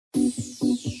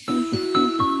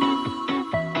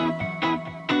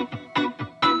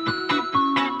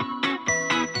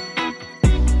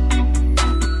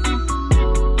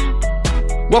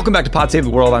Welcome back to Pod Save the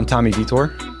World. I'm Tommy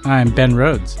Vitor. I'm Ben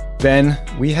Rhodes. Ben,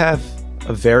 we have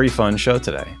a very fun show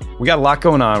today. We got a lot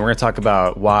going on. We're going to talk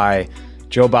about why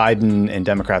Joe Biden and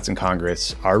Democrats in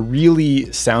Congress are really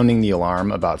sounding the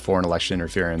alarm about foreign election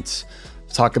interference.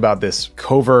 We'll talk about this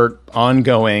covert,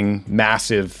 ongoing,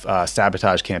 massive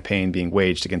sabotage campaign being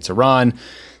waged against Iran.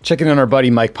 Checking in on our buddy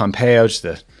Mike Pompeo just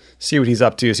to see what he's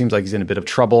up to. Seems like he's in a bit of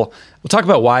trouble. We'll talk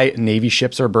about why Navy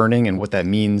ships are burning and what that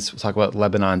means. We'll talk about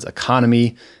Lebanon's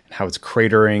economy and how it's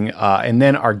cratering. And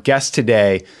then our guest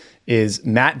today is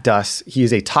Matt Duss. He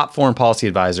is a top foreign policy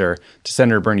advisor to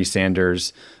Senator Bernie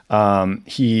Sanders.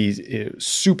 He's a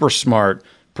super smart,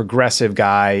 progressive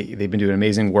guy. They've been doing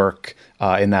amazing work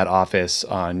in that office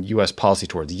on U.S. policy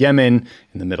towards Yemen,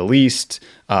 in the Middle East.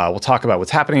 We'll talk about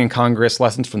what's happening in Congress,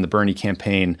 lessons from the Bernie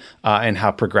campaign, and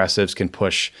how progressives can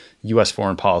push U.S.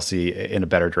 foreign policy in a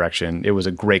better direction. It was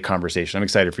a great conversation. I'm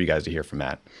excited for you guys to hear from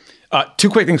Matt.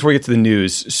 Two quick things before we get to the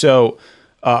news. So,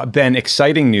 Ben,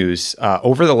 exciting news.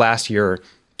 Over the last year,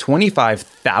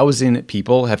 25,000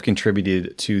 people have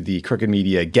contributed to the Crooked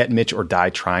Media Get Mitch or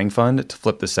Die Trying Fund to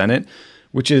flip the Senate,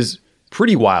 which is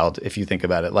pretty wild if you think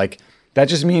about it. Like, that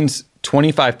just means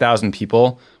 25,000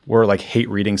 people were like hate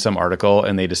reading some article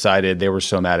and they decided they were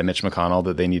so mad at Mitch McConnell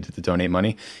that they needed to donate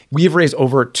money. We have raised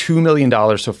over $2 million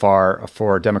so far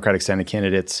for Democratic Senate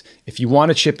candidates. If you want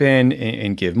to chip in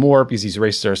and give more because these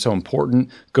races are so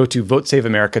important, go to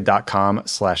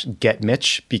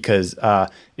votesaveamerica.com/getmitch because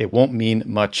it won't mean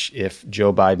much if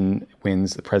Joe Biden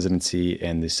wins the presidency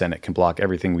and the Senate can block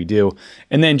everything we do.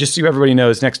 And then just so everybody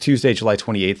knows, next Tuesday, July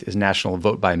 28th is National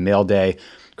Vote by Mail Day.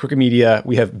 Crooked Media,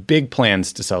 we have big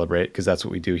plans to celebrate because that's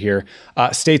what we do here.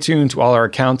 Stay tuned to all our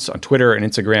accounts on Twitter and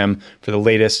Instagram for the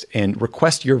latest and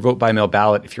request your vote by mail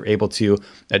ballot if you're able to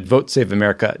at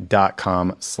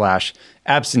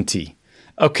votesaveamerica.com/absentee.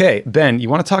 Okay, Ben, you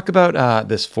want to talk about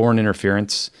this foreign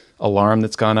interference alarm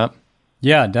that's gone up?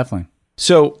 Yeah, definitely.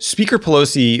 So Speaker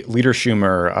Pelosi, Leader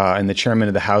Schumer, and the chairman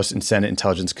of the House and Senate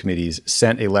Intelligence Committees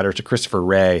sent a letter to Christopher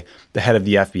Wray, the head of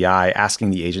the FBI, asking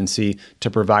the agency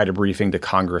to provide a briefing to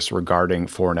Congress regarding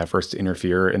foreign efforts to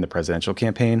interfere in the presidential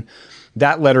campaign.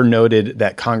 That letter noted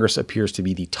that Congress appears to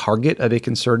be the target of a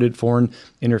concerted foreign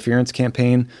interference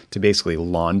campaign to basically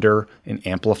launder and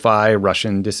amplify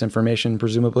Russian disinformation,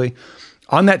 presumably.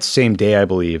 On that same day, I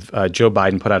believe, Joe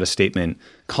Biden put out a statement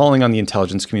calling on the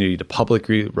intelligence community to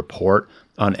publicly report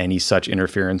on any such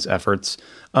interference efforts.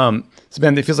 So,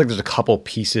 Ben, it feels like there's a couple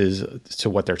pieces to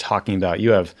what they're talking about.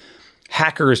 You have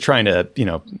hackers trying to,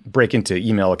 break into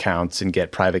email accounts and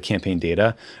get private campaign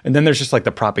data. And then there's just like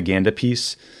the propaganda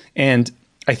piece. And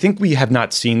I think we have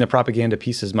not seen the propaganda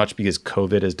piece as much because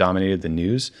COVID has dominated the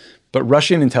news. But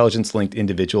Russian intelligence-linked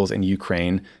individuals in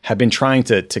Ukraine have been trying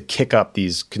to kick up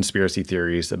these conspiracy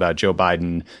theories about Joe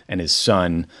Biden and his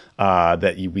son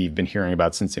that we've been hearing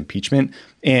about since impeachment.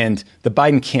 And the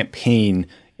Biden campaign,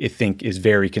 I think, is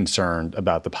very concerned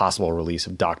about the possible release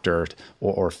of doctored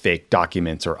or fake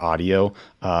documents or audio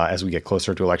as we get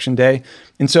closer to Election Day.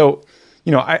 And so,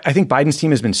 I think Biden's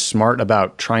team has been smart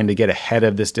about trying to get ahead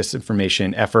of this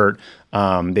disinformation effort.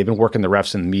 They've been working the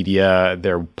refs in the media.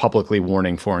 They're publicly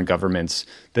warning foreign governments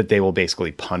that they will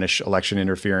basically punish election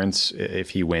interference if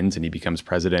he wins and he becomes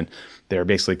president. They're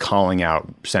basically calling out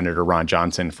Senator Ron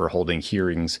Johnson for holding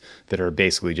hearings that are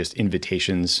basically just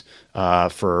invitations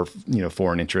for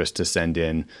foreign interests to send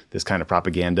in this kind of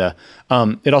propaganda.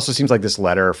 It also seems like this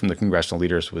letter from the congressional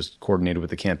leaders was coordinated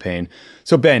with the campaign.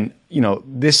 So, Ben,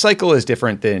 this cycle is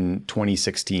different than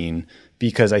 2016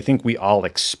 because I think we all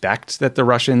expect that the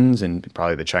Russians and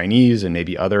probably the Chinese and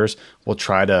maybe others will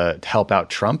try to help out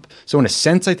Trump. So in a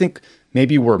sense, I think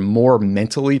maybe we're more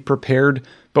mentally prepared,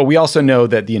 but we also know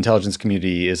that the intelligence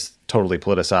community is totally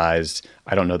politicized.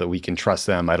 I don't know that we can trust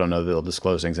them. I don't know that they'll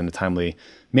disclose things in a timely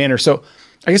manner. So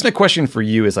I guess my question for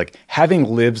you is, like, having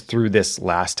lived through this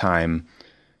last time,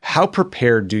 how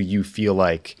prepared do you feel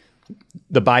like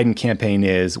the Biden campaign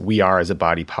is, we are as a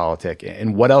body politic,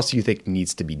 and what else do you think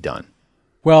needs to be done?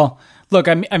 Well, look,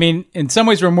 I mean, in some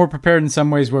ways we're more prepared. In some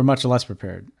ways we're much less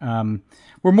prepared.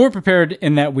 We're more prepared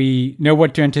in that we know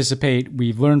what to anticipate.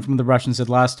 We've learned from the Russians at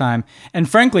last time. And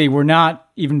frankly, we're not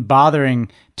even bothering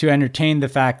to entertain the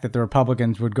fact that the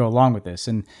Republicans would go along with this.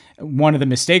 And one of the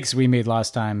mistakes we made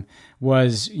last time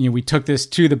was, we took this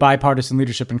to the bipartisan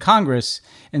leadership in Congress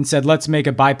and said, let's make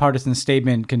a bipartisan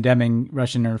statement condemning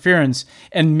Russian interference.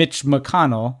 And Mitch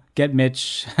McConnell, get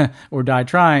Mitch or die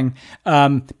trying,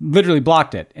 literally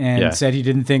blocked it and said he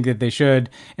didn't think that they should.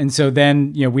 And so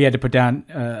then, we had to put down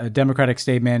a Democratic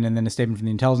statement and then a statement from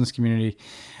the intelligence community.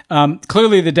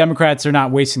 Clearly, the Democrats are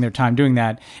not wasting their time doing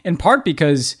that, in part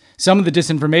because some of the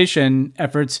disinformation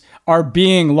efforts are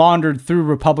being laundered through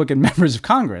Republican members of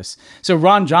Congress. So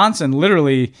Ron Johnson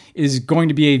literally is going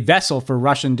to be a vessel for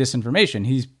Russian disinformation.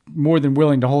 He's more than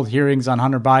willing to hold hearings on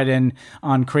Hunter Biden,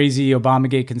 on crazy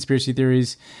Obamagate conspiracy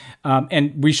theories,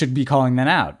 and we should be calling that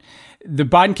out. The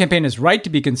Biden campaign is right to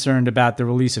be concerned about the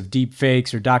release of deep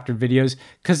fakes or doctored videos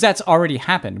because that's already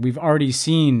happened. We've already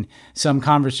seen some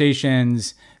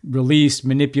conversations released,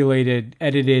 manipulated,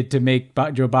 edited to make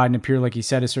Joe Biden appear like he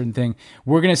said a certain thing.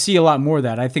 We're going to see a lot more of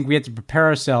that. I think we have to prepare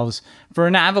ourselves for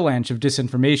an avalanche of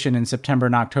disinformation in September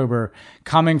and October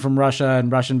coming from Russia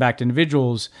and Russian-backed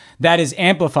individuals that is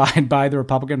amplified by the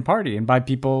Republican Party and by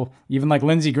people even like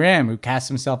Lindsey Graham, who casts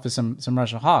himself as some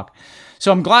Russia hawk.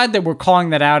 So I'm glad that we're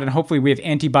calling that out, and hopefully we have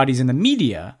antibodies in the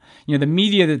media. The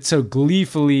media that so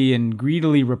gleefully and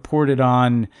greedily reported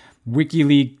on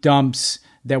WikiLeaks dumps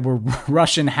that were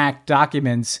Russian-hacked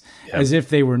documents as if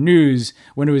they were news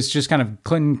when it was just kind of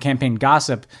Clinton campaign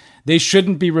gossip. They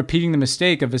shouldn't be repeating the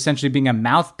mistake of essentially being a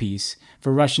mouthpiece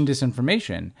for Russian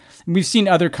disinformation. And we've seen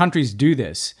other countries do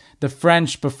this. The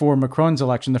French, before Macron's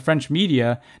election, the French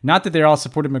media, not that they all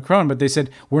supported Macron, but they said,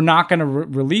 we're not going to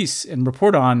release and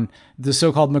report on the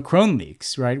so-called Macron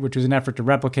leaks, right? Which was an effort to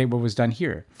replicate what was done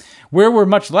here. Where we're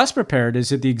much less prepared is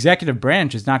that the executive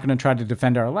branch is not going to try to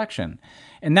defend our election.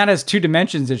 And that has two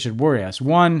dimensions that should worry us.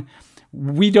 One,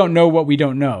 we don't know what we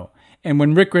don't know. And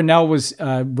when Rick Grinnell was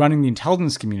running the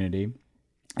intelligence community,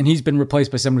 and he's been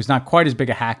replaced by someone who's not quite as big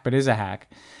a hack, but is a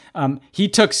hack, he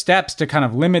took steps to kind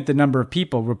of limit the number of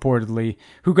people, reportedly,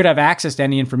 who could have access to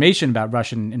any information about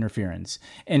Russian interference,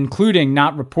 including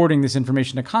not reporting this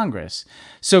information to Congress.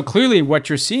 So clearly what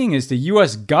you're seeing is the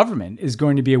U.S. government is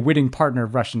going to be a witting partner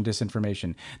of Russian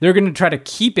disinformation. They're going to try to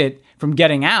keep it from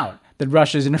getting out that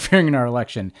Russia is interfering in our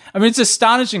election. I mean, it's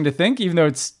astonishing to think, even though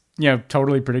it's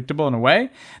totally predictable in a way,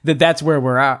 that's where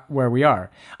we're at, where we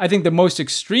are. I think the most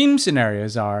extreme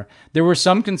scenarios are, there were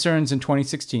some concerns in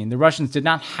 2016. The Russians did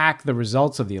not hack the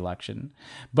results of the election,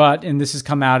 but, and this has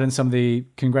come out in some of the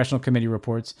congressional committee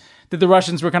reports, that the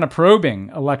Russians were kind of probing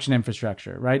election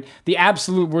infrastructure, right? The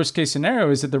absolute worst case scenario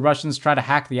is that the Russians try to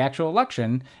hack the actual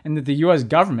election and that the U.S.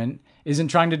 government isn't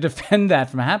trying to defend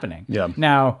that from happening. Yeah.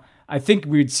 Now, I think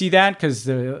we'd see that because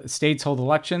the states hold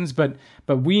elections, but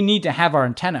we need to have our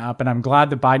antenna up, and I'm glad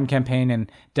the Biden campaign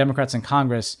and Democrats in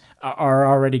Congress are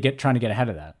already trying to get ahead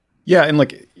of that. Yeah, and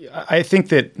I think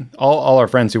that all our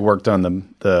friends who worked on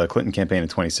the Clinton campaign in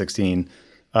 2016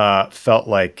 felt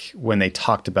like when they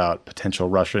talked about potential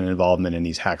Russian involvement in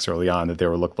these hacks early on, that they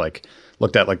were looked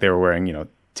at like they were wearing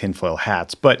tinfoil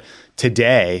hats. But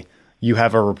today you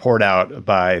have a report out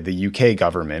by the UK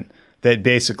government that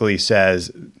basically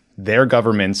says their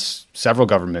governments, several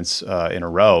governments in a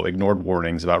row, ignored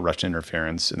warnings about Russian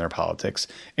interference in their politics.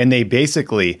 And they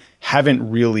basically haven't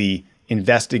really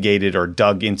investigated or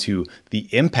dug into the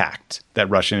impact that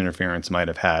Russian interference might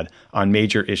have had on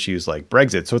major issues like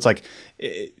Brexit. So it's like,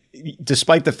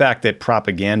 despite the fact that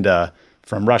propaganda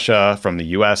from Russia, from the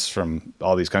US, from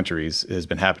all these countries has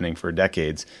been happening for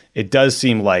decades, it does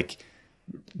seem like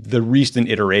the recent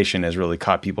iteration has really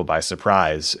caught people by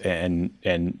surprise, and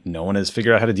no one has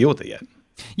figured out how to deal with it yet.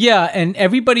 Yeah, and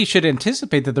everybody should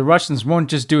anticipate that the Russians won't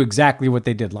just do exactly what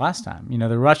they did last time.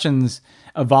 The Russians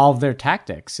evolve their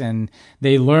tactics, and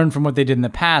they learn from what they did in the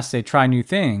past. They try new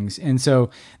things. And so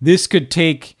this could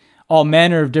take all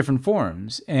manner of different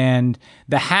forms. And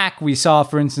the hack we saw,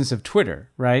 for instance, of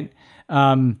Twitter, right?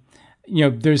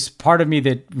 There's part of me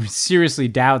that seriously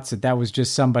doubts that was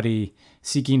just somebody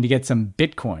seeking to get some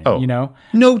Bitcoin,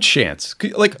 No chance.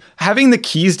 Like, having the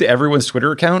keys to everyone's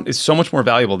Twitter account is so much more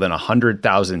valuable than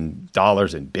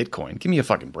 $100,000 in Bitcoin. Give me a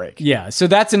fucking break. Yeah. So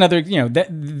that's another,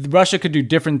 Russia could do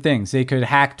different things. They could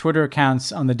hack Twitter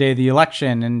accounts on the day of the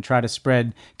election and try to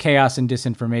spread chaos and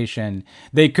disinformation.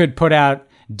 They could put out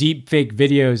deep fake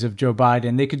videos of Joe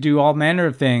Biden. They could do all manner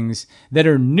of things that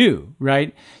are new,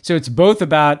 right? So it's both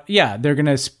about, they're going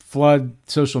to flood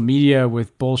social media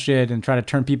with bullshit and try to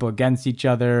turn people against each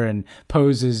other and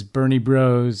pose as Bernie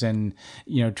bros and,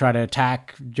 try to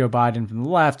attack Joe Biden from the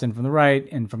left and from the right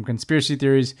and from conspiracy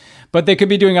theories. But they could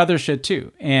be doing other shit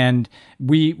too. And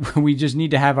we just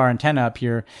need to have our antenna up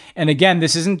here. And again,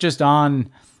 this isn't just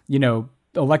on,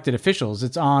 elected officials.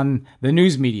 It's on the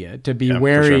news media to be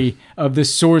wary of the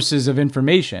sources of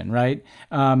information, right?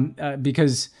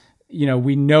 Because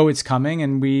we know it's coming,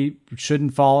 and we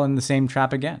shouldn't fall in the same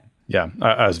trap again. Yeah,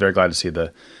 I was very glad to see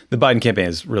the Biden campaign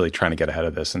is really trying to get ahead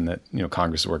of this, and that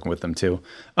Congress is working with them too.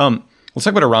 Let's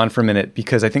talk about Iran for a minute,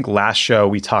 because I think last show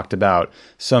we talked about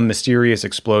some mysterious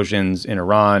explosions in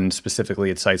Iran, specifically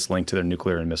at sites linked to their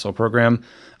nuclear and missile program.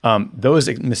 Those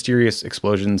mysterious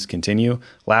explosions continue.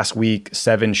 Last week,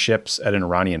 7 ships at an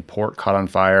Iranian port caught on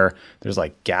fire. There's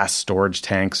like gas storage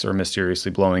tanks are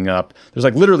mysteriously blowing up. There's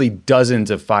like literally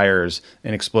dozens of fires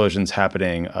and explosions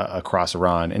happening across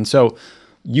Iran. And so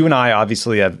you and I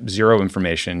obviously have zero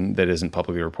information that isn't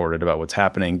publicly reported about what's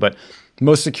happening, but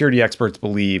most security experts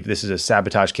believe this is a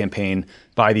sabotage campaign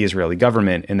by the Israeli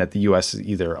government and that the U.S. is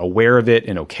either aware of it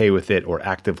and okay with it or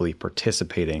actively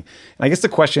participating. And I guess the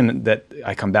question that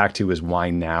I come back to is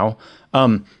why now?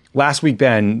 Last week,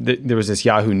 Ben, there was this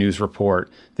Yahoo News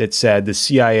report that said the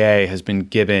CIA has been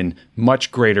given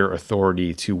much greater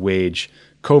authority to wage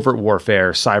covert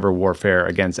warfare, cyber warfare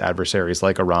against adversaries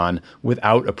like Iran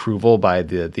without approval by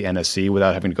the NSC,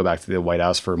 without having to go back to the White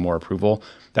House for more approval.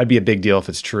 That'd be a big deal if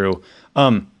it's true.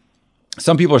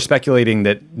 Some people are speculating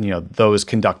that, those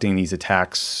conducting these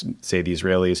attacks, say the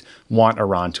Israelis, want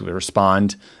Iran to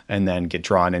respond and then get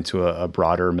drawn into a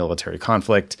broader military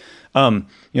conflict. The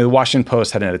Washington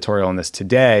Post had an editorial on this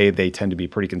today. They tend to be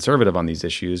pretty conservative on these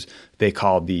issues. They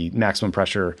called the maximum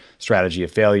pressure strategy a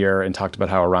failure and talked about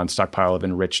how Iran's stockpile of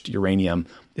enriched uranium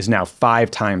is now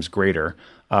 5 times greater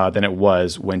than it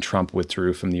was when Trump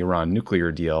withdrew from the Iran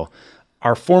nuclear deal.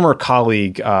 Our former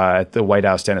colleague at the White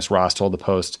House, Dennis Ross, told the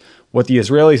Post, what the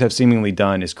Israelis have seemingly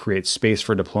done is create space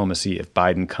for diplomacy if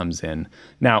Biden comes in.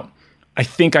 Now, I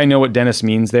think I know what Dennis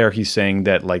means there. He's saying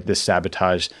that this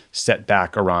sabotage set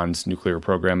back Iran's nuclear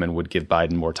program and would give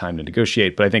Biden more time to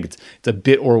negotiate. But I think it's a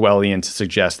bit Orwellian to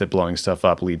suggest that blowing stuff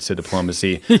up leads to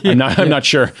diplomacy. I'm not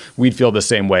sure we'd feel the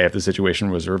same way if the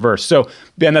situation was reversed. So,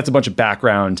 Ben, that's a bunch of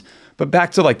background. But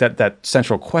back to that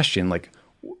central question,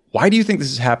 why do you think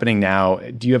this is happening now?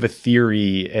 Do you have a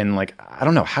theory? And I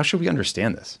don't know, how should we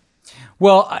understand this?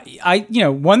 Well, I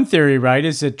one theory, right,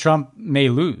 is that Trump may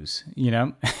lose,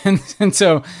 and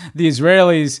so the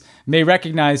Israelis may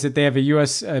recognize that they have a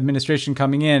U.S. administration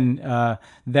coming in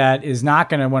that is not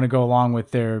going to want to go along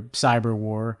with their cyber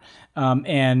war,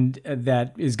 and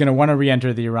that is going to want to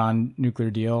re-enter the Iran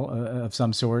nuclear deal of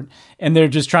some sort, and they're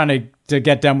just trying to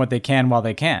get done what they can while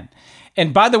they can.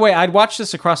 And by the way, I'd watch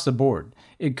this across the board.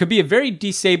 It could be a very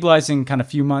destabilizing kind of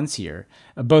few months here,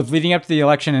 both leading up to the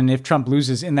election and if Trump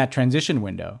loses in that transition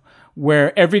window,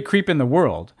 where every creep in the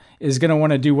world is going to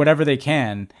want to do whatever they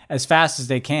can as fast as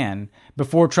they can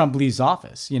before Trump leaves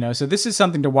office. So this is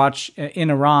something to watch in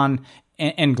Iran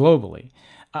and globally.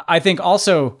 I think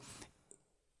also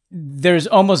there's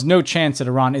almost no chance that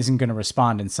Iran isn't going to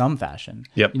respond in some fashion.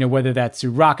 Yep. Whether that's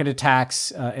through rocket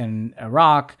attacks in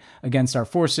Iraq against our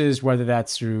forces, whether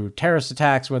that's through terrorist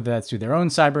attacks, whether that's through their own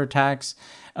cyber attacks,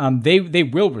 they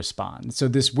will respond. So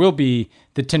this will be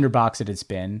the tinderbox that it's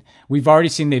been. We've already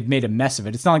seen they've made a mess of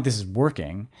it. It's not like this is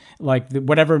working.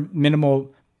 Whatever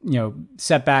minimal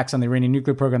setbacks on the Iranian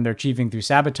nuclear program they're achieving through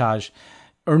sabotage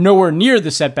are nowhere near the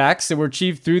setbacks that were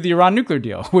achieved through the Iran nuclear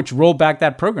deal, which rolled back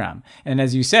that program. And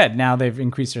as you said, now they've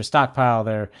increased their stockpile.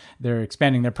 They're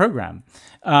expanding their program.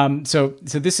 So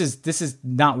this is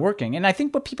not working. And I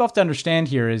think what people have to understand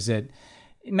here is that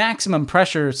maximum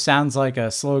pressure sounds like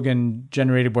a slogan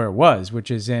generated where it was,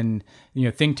 which is in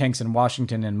think tanks in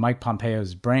Washington and Mike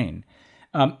Pompeo's brain.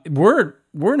 We're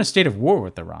in a state of war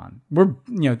with Iran.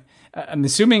 I'm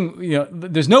assuming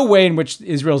there's no way in which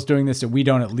Israel's doing this that we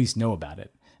don't at least know about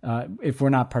it if we're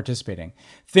not participating.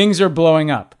 Things are blowing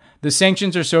up. The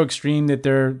sanctions are so extreme that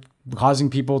they're causing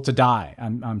people to die,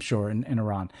 I'm sure, in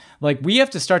Iran. We have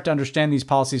to start to understand these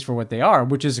policies for what they are,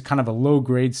 which is a kind of a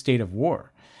low-grade state of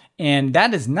war. And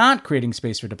that is not creating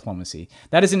space for diplomacy.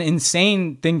 That is an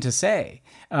insane thing to say.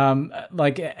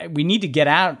 We need to get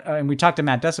out, and we talked to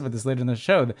Matt Duss about this later in the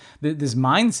show, this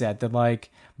mindset that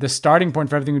the starting point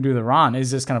for everything we do with Iran is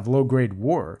this kind of low-grade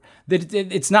war. That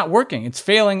it's not working. It's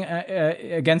failing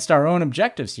against our own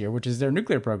objectives here, which is their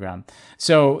nuclear program.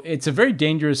 So it's a very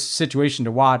dangerous situation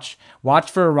to watch. Watch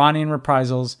for Iranian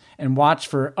reprisals and watch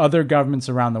for other governments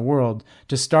around the world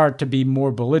to start to be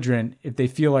more belligerent if they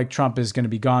feel like Trump is going to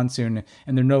be gone soon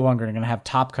and they're no longer going to have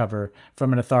top cover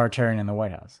from an authoritarian in the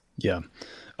White House. Yeah.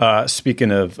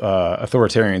 Speaking of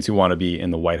authoritarians who want to be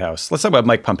in the White House, let's talk about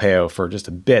Mike Pompeo for just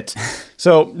a bit.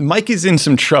 So Mike is in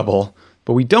some trouble,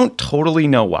 but we don't totally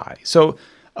know why. So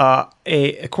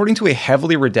according to a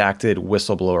heavily redacted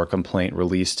whistleblower complaint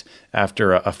released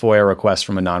after a FOIA request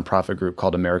from a nonprofit group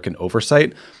called American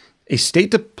Oversight, a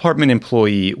State Department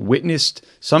employee witnessed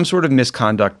some sort of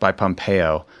misconduct by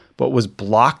Pompeo, but was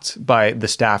blocked by the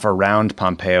staff around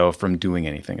Pompeo from doing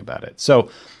anything about it. So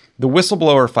The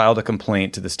whistleblower filed a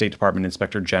complaint to the State Department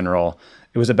Inspector General.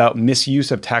 It was about misuse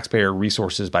of taxpayer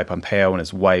resources by Pompeo and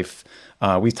his wife.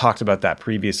 We've talked about that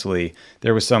previously.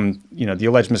 There was some, the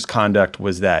alleged misconduct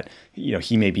was that,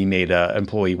 he maybe made an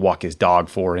employee walk his dog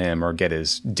for him or get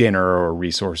his dinner or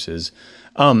resources.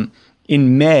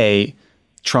 In May,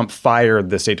 Trump fired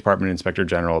the State Department Inspector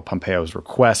General at Pompeo's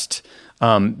request.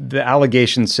 The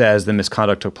allegation says the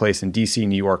misconduct took place in D.C.,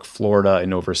 New York, Florida,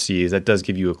 and overseas. That does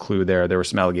give you a clue there. There were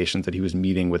some allegations that he was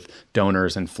meeting with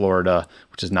donors in Florida,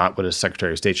 which is not what a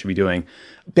Secretary of State should be doing.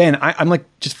 Ben, I'm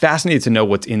just fascinated to know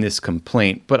what's in this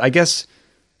complaint. But I guess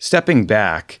stepping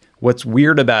back, what's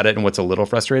weird about it and what's a little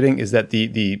frustrating is that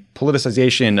the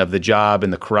politicization of the job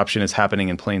and the corruption is happening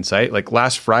in plain sight. Like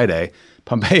last Friday,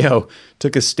 Pompeo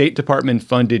took a State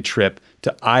Department-funded trip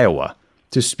to Iowa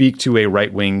to speak to a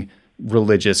right-wing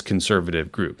religious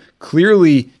conservative group.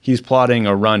 Clearly, he's plotting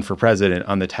a run for president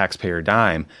on the taxpayer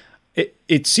dime.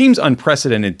 It seems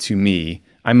unprecedented to me.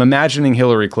 I'm imagining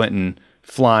Hillary Clinton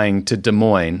flying to Des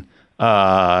Moines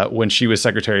when she was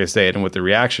Secretary of State and what the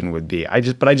reaction would be. I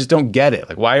just don't get it.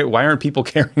 Like, why aren't people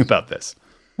caring about this?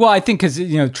 Well, I think because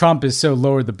Trump has so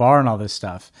lowered the bar and all this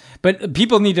stuff. But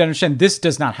people need to understand this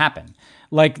does not happen.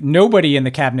 Like, nobody in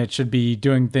the cabinet should be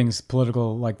doing things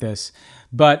political like this.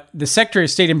 But the Secretary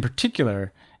of State in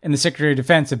particular and the Secretary of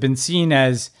Defense have been seen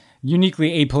as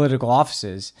uniquely apolitical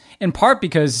offices, in part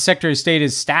because the Secretary of State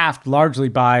is staffed largely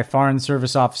by Foreign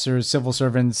Service officers, civil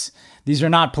servants. These are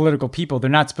not political people. They're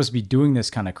not supposed to be doing this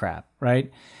kind of crap, right?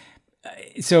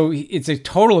 So it's a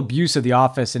total abuse of the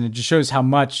office, and it just shows how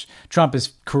much Trump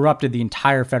has corrupted the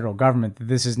entire federal government.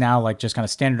 This is now like just kind of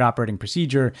standard operating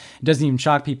procedure. It doesn't even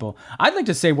shock people. I'd like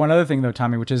to say one other thing though,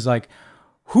 Tommy, which is like,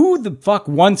 who the fuck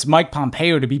wants Mike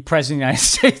Pompeo to be president of the United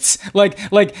States?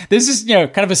 like this is,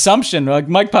 kind of assumption. Like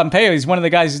Mike Pompeo, he's one of the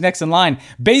guys who's next in line.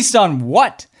 Based on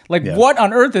what? What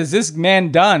on earth has this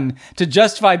man done to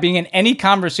justify being in any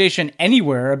conversation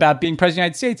anywhere about being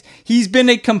president of the United States? He's been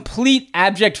a complete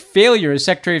abject failure as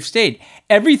Secretary of State.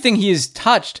 Everything he has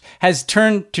touched has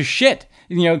turned to shit.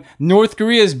 North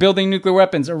Korea is building nuclear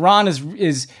weapons. Iran is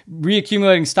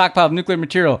reaccumulating stockpile of nuclear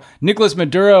material. Nicolas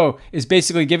Maduro is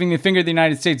basically giving the finger to the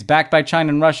United States, backed by China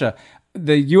and Russia.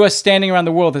 The U.S. standing around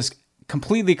the world has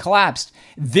completely collapsed.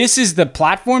 This is the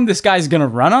platform this guy's going to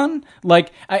run on?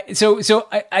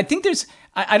 I think there's...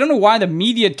 I don't know why the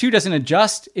media, too, doesn't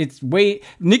adjust its weight.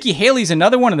 Nikki Haley's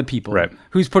another one of the people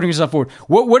who's putting herself forward.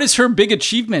 What is her big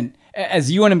achievement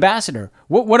as UN ambassador?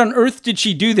 What on earth did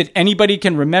she do that anybody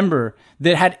can remember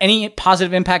that had any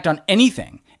positive impact on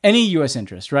anything, any U.S.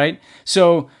 interest, right?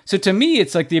 So to me,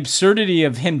 it's like the absurdity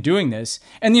of him doing this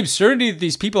and the absurdity that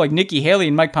these people like Nikki Haley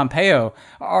and Mike Pompeo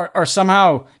are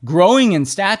somehow growing in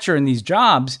stature in these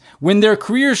jobs when their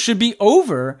careers should be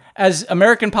over as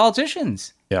American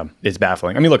politicians. Yeah, it's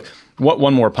baffling. I mean, look,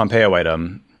 one more Pompeo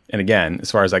item. And again, as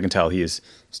far as I can tell, he is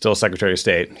still Secretary of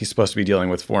State. He's supposed to be dealing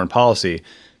with foreign policy.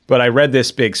 But I read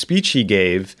this big speech he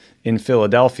gave in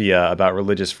Philadelphia about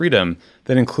religious freedom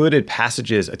that included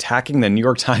passages attacking the New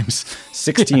York Times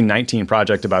 1619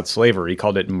 project about slavery. He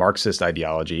called it Marxist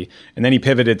ideology. And then he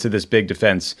pivoted to this big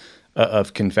defense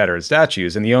of Confederate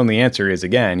statues. And the only answer is,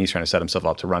 again, he's trying to set himself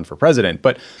up to run for president.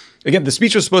 But again, the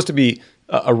speech was supposed to be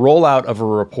a rollout of a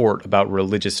report about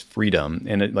religious freedom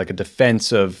and like a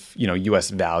defense of, U.S.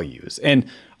 values. And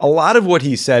a lot of what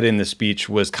he said in the speech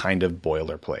was kind of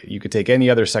boilerplate. You could take any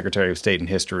other Secretary of State in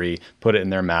history, put it in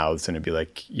their mouths, and it'd be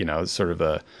like, sort of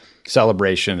a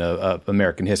celebration of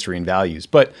American history and values.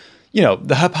 But,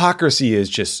 the hypocrisy is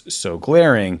just so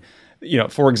glaring.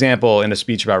 For example, in a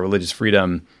speech about religious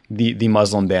freedom, the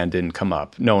Muslim ban didn't come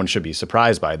up. No one should be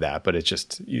surprised by that, but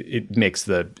it makes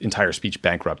the entire speech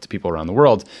bankrupt to people around the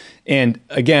world. And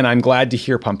again, I'm glad to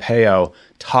hear Pompeo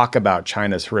talk about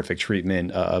China's horrific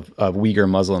treatment of Uyghur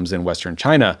Muslims in Western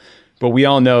China. But we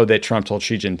all know that Trump told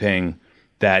Xi Jinping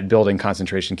that building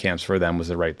concentration camps for them was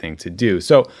the right thing to do.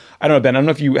 So I don't know, Ben, I don't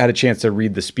know if you had a chance to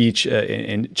read the speech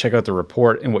and check out the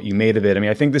report and what you made of it. I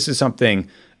mean, I think this is something,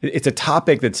 it's a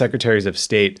topic that secretaries of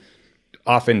state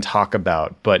often talk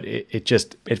about, but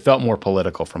it felt more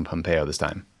political from Pompeo this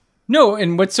time. No,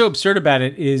 and what's so absurd about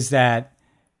it is that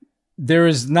there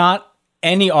is not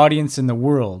any audience in the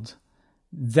world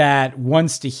that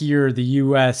wants to hear the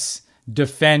U.S.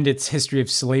 defend its history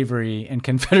of slavery and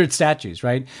Confederate statues,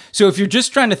 right? So if you're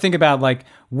just trying to think about like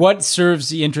what serves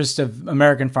the interest of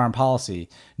American foreign policy,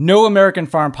 no American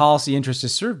foreign policy interest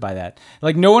is served by that.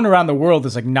 Like no one around the world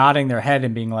is like nodding their head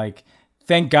and being like,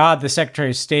 thank God the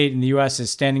Secretary of State in the U.S.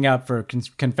 is standing up for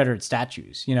Confederate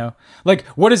statues. Like,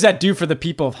 what does that do for the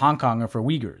people of Hong Kong or for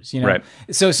Uyghurs? Right.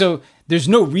 So there's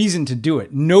no reason to do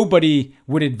it. Nobody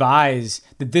would advise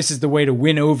that this is the way to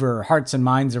win over hearts and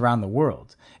minds around the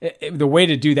world. The way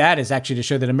to do that is actually to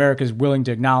show that America is willing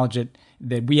to acknowledge it,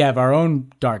 that we have our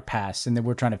own dark past and that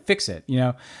we're trying to fix it,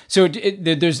 So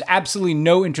there's absolutely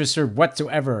no interest served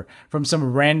whatsoever from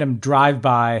some random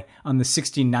drive-by on the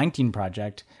 1619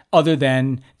 project other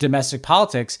than domestic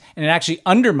politics. And it actually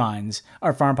undermines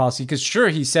our foreign policy because sure,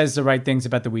 he says the right things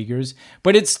about the Uyghurs,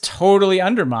 but it's totally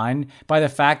undermined by the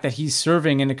fact that he's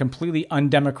serving in a completely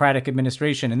undemocratic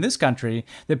administration in this country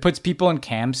that puts people in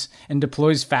camps and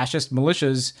deploys fascist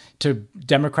militias to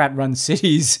Democrat-run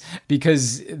cities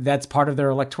because that's part of their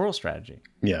electoral strategy.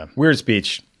 Yeah, weird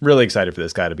speech. Really excited for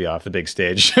this guy to be off the big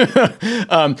stage. Let's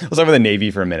talk about the Navy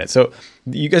for a minute. So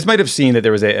you guys might have seen that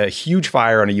there was a huge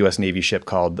fire on a U.S. Navy ship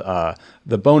called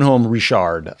the Bonhomme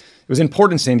Richard. It was in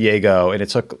port in San Diego, and it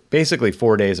took basically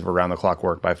 4 days of around-the-clock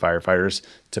work by firefighters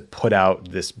to put out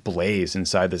this blaze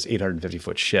inside this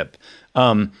 850-foot ship.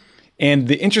 And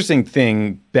the interesting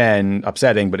thing, Ben,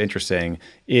 upsetting but interesting,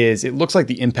 is it looks like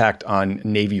the impact on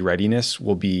Navy readiness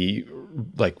will be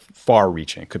like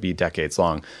far-reaching, could be decades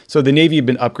long. So the Navy had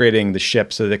been upgrading the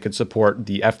ship so that it could support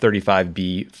the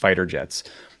F-35B fighter jets.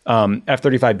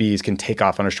 F-35Bs can take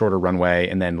off on a shorter runway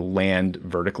and then land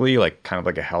vertically, like kind of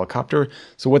like a helicopter.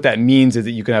 So what that means is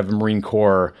that you can have a Marine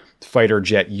Corps fighter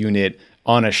jet unit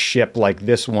on a ship like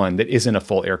this one that isn't a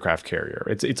full aircraft carrier.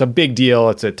 It's a big deal.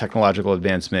 It's a technological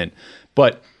advancement.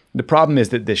 But the problem is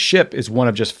that this ship is one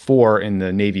of just 4 in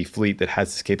the Navy fleet that has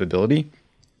this capability.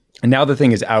 And now the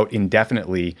thing is out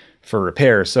indefinitely for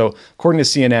repair. So according to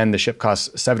CNN, the ship costs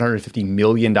 $750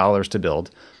 million to build.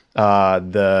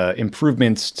 The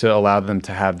improvements to allow them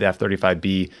to have the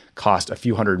F-35B cost a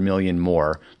few $100 million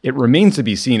more. It remains to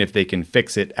be seen if they can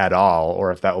fix it at all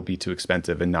or if that will be too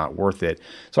expensive and not worth it.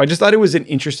 So I just thought it was an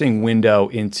interesting window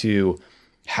into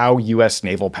how U.S.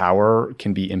 naval power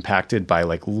can be impacted by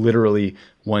like literally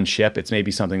one ship. It's maybe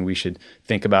something we should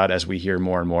think about as we hear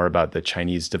more and more about the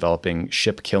Chinese developing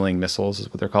ship-killing missiles, is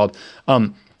what they're called.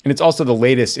 And it's also the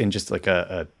latest in just like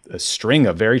a string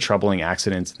of very troubling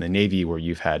accidents in the Navy where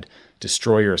you've had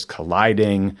destroyers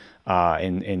colliding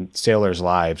and sailors'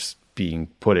 lives being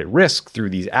put at risk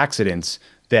through these accidents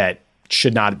that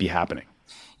should not be happening.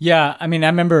 Yeah, I mean, I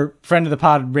remember friend of the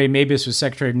pod, Ray Mabus, was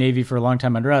Secretary of Navy for a long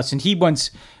time under us, and he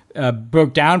once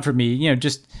broke down for me,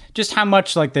 just how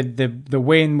much like the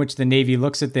way in which the Navy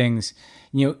looks at things.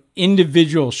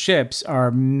 Individual ships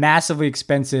are massively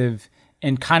expensive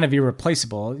and kind of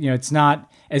irreplaceable. It's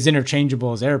not as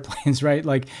interchangeable as airplanes, right?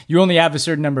 Like you only have a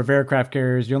certain number of aircraft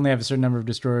carriers, you only have a certain number of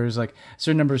destroyers, like a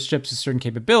certain number of ships with certain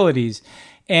capabilities.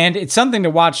 And it's something to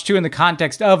watch too in the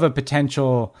context of a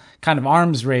potential kind of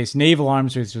arms race, naval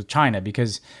arms race with China,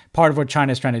 because part of what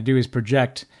China is trying to do is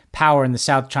project power in the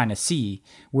South China Sea,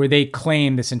 where they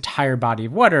claim this entire body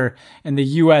of water. And the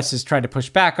U.S. has tried to push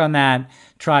back on that,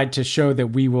 tried to show that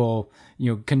we will,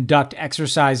 conduct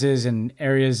exercises in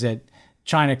areas that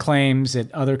China claims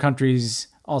that other countries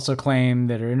also claim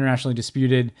that are internationally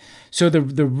disputed. So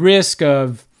the risk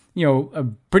of, a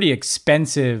pretty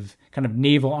expensive kind of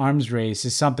naval arms race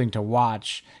is something to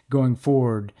watch going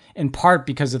forward, in part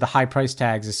because of the high price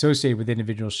tags associated with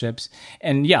individual ships.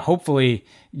 And yeah, hopefully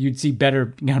you'd see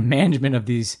better management of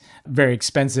these very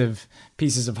expensive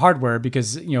pieces of hardware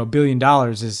because, $1 billion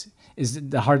is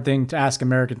the hard thing to ask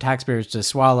American taxpayers to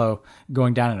swallow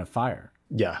going down in a fire.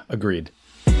 Yeah, agreed.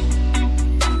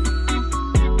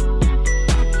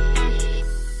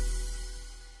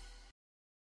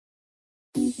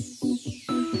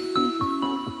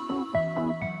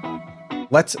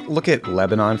 Let's look at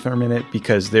Lebanon for a minute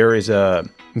because there is a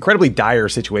incredibly dire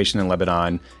situation in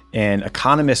Lebanon, and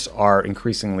economists are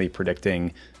increasingly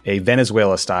predicting a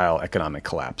Venezuela-style economic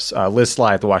collapse. Liz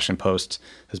Sly at the Washington Post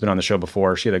has been on the show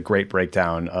before. She had a great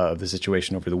breakdown of the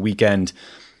situation over the weekend.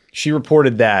 She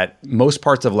reported that most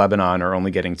parts of Lebanon are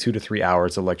only getting 2 to 3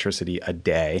 hours of electricity a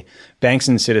day. Banks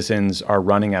and citizens are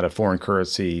running out of foreign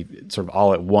currency sort of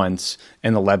all at once,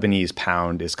 and the Lebanese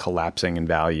pound is collapsing in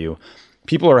value.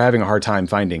 People are having a hard time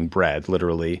finding bread,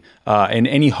 literally, and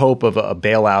any hope of a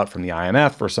bailout from the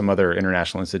IMF or some other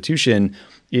international institution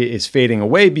is fading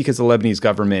away because the Lebanese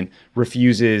government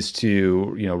refuses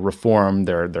to, reform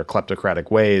their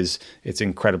kleptocratic ways. It's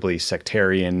incredibly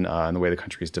sectarian in the way the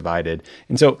country is divided,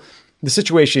 and so the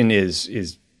situation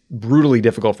is brutally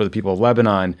difficult for the people of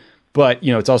Lebanon. But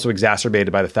it's also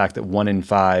exacerbated by the fact that 1 in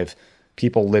 5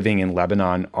 people living in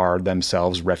Lebanon are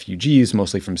themselves refugees,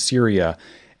 mostly from Syria.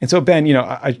 And so, Ben,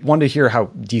 I wanted to hear how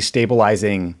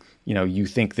destabilizing, you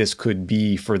think this could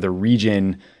be for the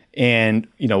region, and,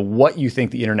 what you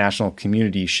think the international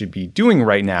community should be doing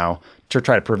right now to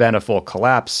try to prevent a full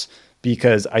collapse.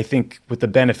 Because I think with the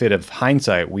benefit of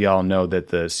hindsight, we all know that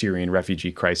the Syrian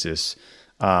refugee crisis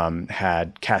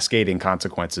had cascading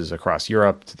consequences across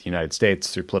Europe to the United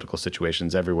States through political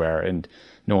situations everywhere. And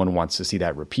no one wants to see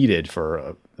that repeated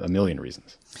for a million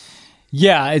reasons.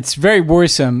 Yeah, it's very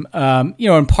worrisome,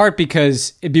 in part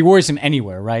because it'd be worrisome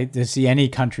anywhere, right? To see any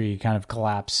country kind of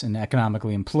collapse and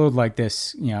economically implode like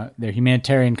this, there are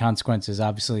humanitarian consequences,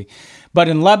 obviously. But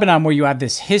in Lebanon, where you have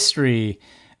this history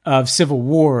of civil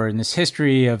war and this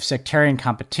history of sectarian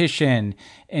competition,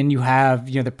 and you have,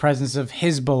 the presence of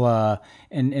Hezbollah,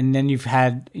 and then you've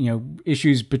had,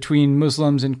 issues between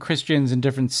Muslims and Christians and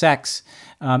different sects,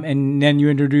 and then you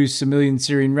introduce 1 million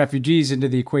Syrian refugees into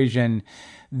the equation.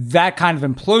 That kind of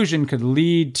implosion could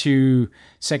lead to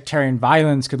sectarian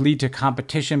violence, could lead to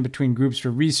competition between groups for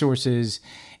resources,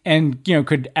 and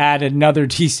could add another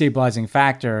destabilizing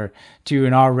factor to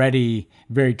an already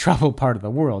very troubled part of the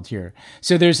world here.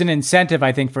 So there's an incentive,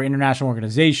 I think, for international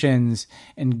organizations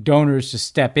and donors to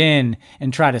step in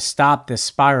and try to stop this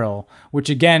spiral, which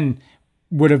again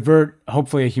would avert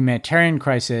hopefully a humanitarian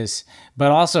crisis,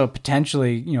 but also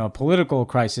potentially a political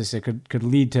crisis that could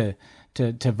lead to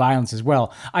violence as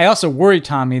well. I also worry,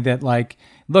 Tommy, that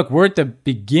look, we're at the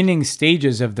beginning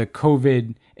stages of the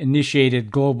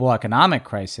COVID-initiated global economic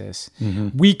crisis.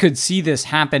 Mm-hmm. We could see this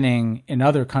happening in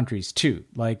other countries too,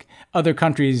 like other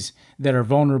countries that are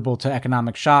vulnerable to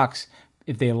economic shocks.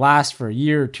 If they last for a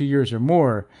year, 2 years or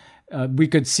more, we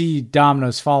could see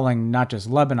dominoes falling, not just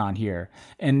Lebanon here.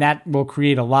 And that will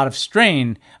create a lot of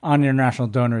strain on international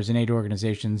donors and aid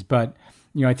organizations. But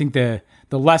I think the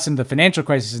lesson of the financial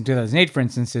crisis in 2008, for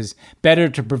instance, is better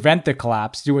to prevent the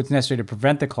collapse, do what's necessary to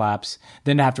prevent the collapse,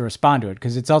 than to have to respond to it,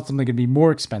 because it's ultimately going to be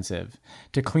more expensive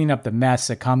to clean up the mess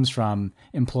that comes from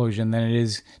implosion than it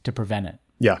is to prevent it.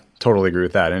 Yeah, totally agree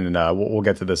with that. And we'll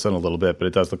get to this in a little bit, but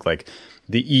it does look like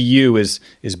the EU is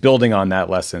building on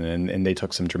that lesson, and they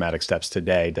took some dramatic steps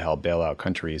today to help bail out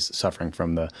countries suffering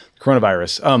from the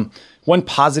coronavirus. One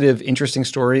positive, interesting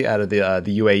story out of the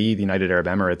UAE, the United Arab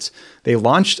Emirates, they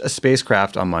launched a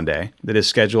spacecraft on Monday that is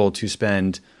scheduled to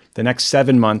spend the next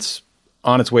 7 months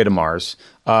on its way to Mars.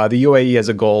 The UAE has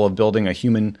a goal of building a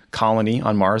human colony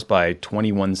on Mars by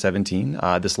 2117.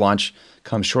 This launch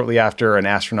comes shortly after an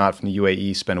astronaut from the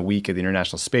UAE spent a week at the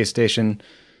International Space Station.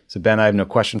 So, Ben, I have no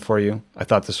question for you. I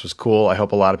thought this was cool. I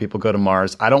hope a lot of people go to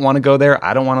Mars. I don't want to go there.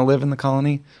 I don't want to live in the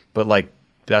colony, but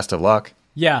best of luck.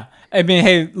 Yeah. I mean,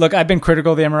 hey, look, I've been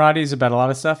critical of the Emiratis about a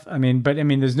lot of stuff. But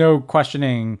there's no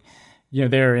questioning,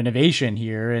 their innovation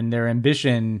here and their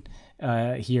ambition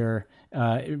here.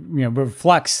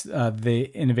 Reflects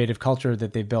the innovative culture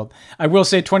that they've built. I will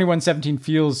say 2117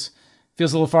 feels a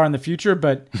little far in the future,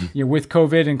 but with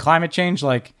COVID and climate change,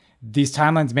 these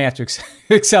timelines may have to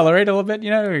accelerate a little bit.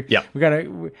 Yeah,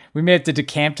 we may have to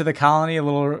decamp to the colony a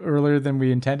little earlier than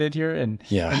we intended here. And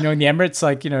in the Emirates,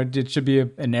 it should be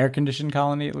an air conditioned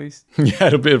colony at least. Yeah,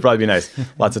 it'll probably be nice.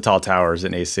 Lots of tall towers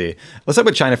and AC. Let's talk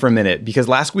about China for a minute, because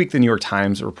last week the New York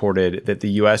Times reported that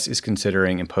the U.S. is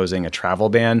considering imposing a travel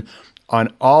ban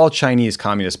on all Chinese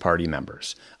Communist Party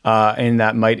members. And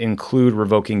that might include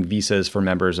revoking visas for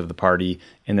members of the party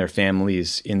and their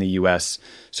families in the U.S.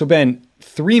 So, Ben,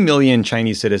 3 million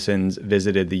Chinese citizens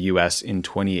visited the U.S. in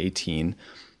 2018.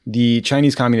 The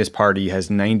Chinese Communist Party has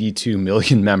 92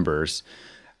 million members.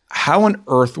 How on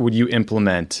earth would you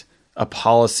implement a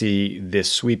policy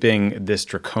this sweeping, this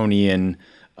draconian,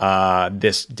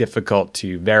 this difficult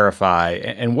to verify?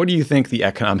 And what do you think the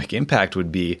economic impact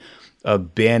would be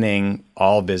of banning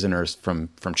all visitors from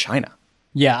China?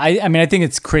 Yeah, I think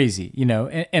it's crazy,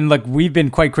 and look, we've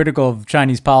been quite critical of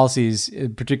Chinese policies,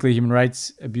 particularly human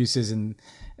rights abuses in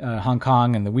Hong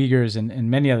Kong and the Uyghurs and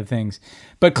many other things.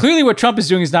 But clearly what Trump is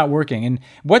doing is not working. And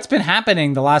what's been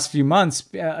happening the last few months,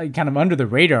 kind of under the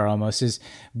radar almost, is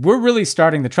we're really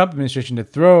starting the Trump administration to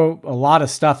throw a lot of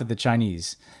stuff at the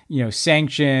Chinese,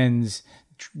 sanctions,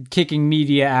 kicking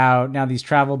media out, now these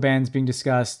travel bans being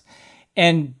discussed.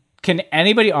 And can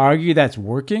anybody argue that's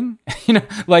working?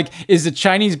 Is the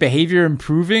Chinese behavior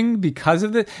improving because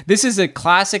of this? This is a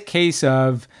classic case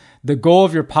of the goal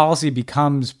of your policy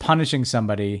becomes punishing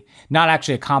somebody, not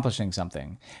actually accomplishing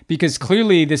something. Because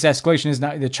clearly this escalation is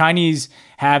not, the Chinese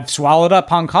have swallowed up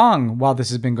Hong Kong while this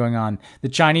has been going on. The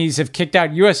Chinese have kicked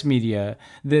out US media.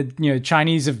 The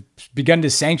Chinese have begun to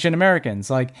sanction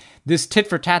Americans. This tit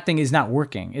for tat thing is not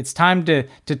working. It's time to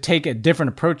take a different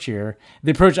approach here.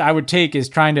 The approach I would take is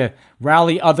trying to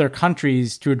rally other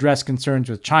countries to address concerns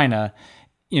with China,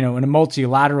 in a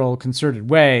multilateral concerted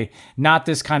way, not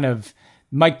this kind of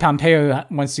Mike Pompeo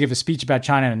wants to give a speech about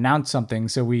China and announce something,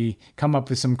 so we come up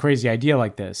with some crazy idea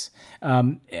like this.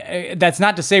 That's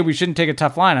not to say we shouldn't take a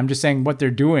tough line. I'm just saying what they're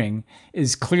doing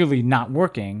is clearly not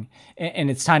working,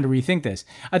 and it's time to rethink this.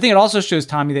 I think it also shows,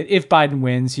 Tommy, that if Biden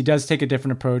wins, he does take a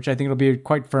different approach. I think it'll be a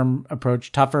quite firm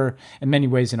approach, tougher in many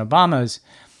ways than Obama's.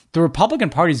 The Republican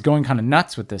Party is going kind of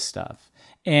nuts with this stuff.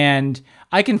 And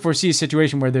I can foresee a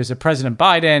situation where there's a President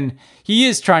Biden. He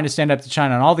is trying to stand up to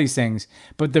China on all these things,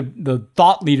 but the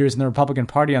thought leaders in the Republican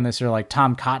Party on this are like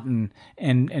Tom Cotton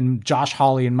and Josh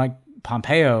Hawley and Mike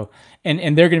Pompeo, and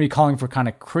they're going to be calling for kind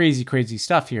of crazy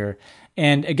stuff here.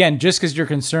 And again, just because you're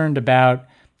concerned about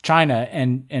China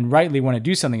and rightly want to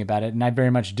do something about it, and I very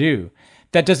much do,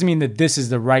 that doesn't mean that this is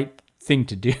the right thing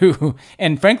to do.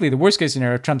 And frankly, the worst case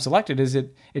scenario if Trump's elected is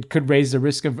it could raise the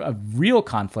risk of real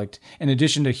conflict in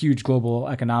addition to huge global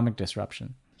economic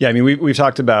disruption. Yeah, I mean, we've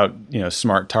talked about,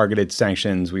 smart targeted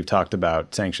sanctions. We've talked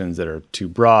about sanctions that are too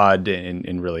broad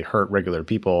and really hurt regular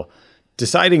people.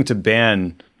 Deciding to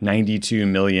ban 92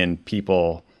 million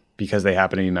people because they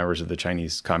happen to be members of the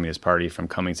Chinese Communist Party from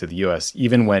coming to the U.S.,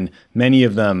 even when many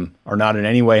of them are not in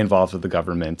any way involved with the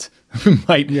government,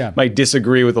 might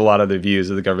disagree with a lot of the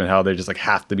views of the government, how they just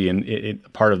have to be in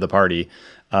part of the party,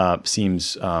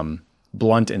 seems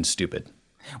blunt and stupid.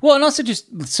 Well, and also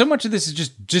just so much of this is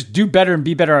just do better and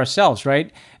be better ourselves,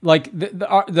 right? Like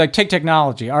take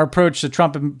technology. Our approach, the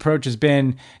Trump approach, has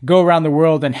been go around the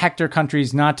world and hector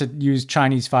countries not to use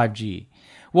Chinese 5G.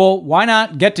 Well, why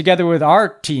not get together with our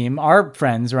team, our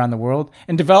friends around the world,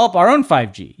 and develop our own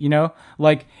 5G?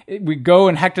 Like we go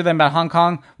and hector them about Hong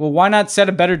Kong. Well, why not set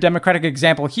a better democratic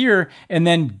example here and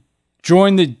then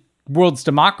join the world's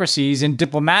democracies in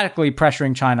diplomatically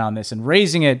pressuring China on this and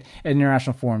raising it at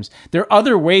international forums? There are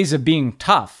other ways of being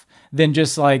tough than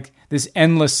just like this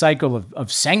endless cycle of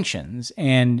sanctions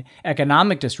and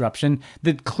economic disruption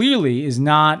that clearly is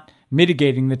not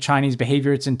mitigating the Chinese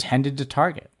behavior it's intended to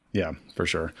target. Yeah, for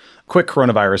sure. Quick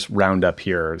coronavirus roundup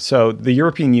here. So the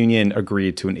European Union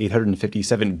agreed to an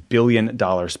 $857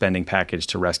 billion spending package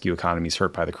to rescue economies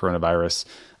hurt by the coronavirus.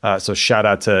 So shout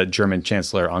out to German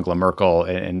Chancellor Angela Merkel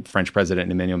and French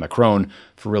President Emmanuel Macron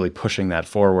for really pushing that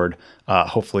forward.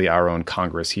 Hopefully our own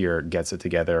Congress here gets it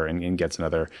together and gets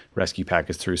another rescue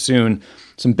package through soon.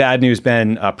 Some bad news,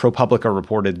 Ben. ProPublica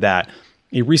reported that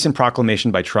a recent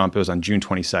proclamation by Trump, it was on June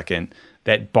 22nd,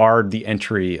 that barred the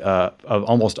entry of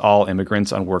almost all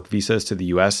immigrants on work visas to the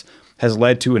U.S. has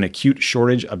led to an acute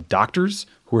shortage of doctors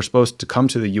who are supposed to come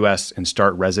to the U.S. and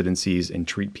start residencies and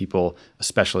treat people,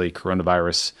 especially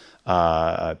coronavirus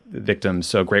victims.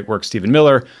 So great work, Stephen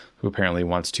Miller, who apparently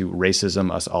wants to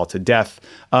racism us all to death.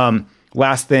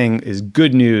 Last thing is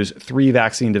good news. 3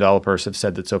 vaccine developers have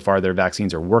said that so far their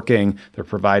vaccines are working. They're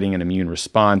providing an immune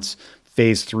response.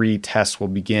 Phase 3 tests will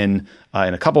begin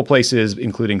in a couple places,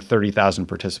 including 30,000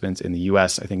 participants in the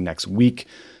U.S., I think, next week.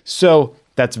 So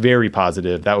that's very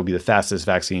positive. That would be the fastest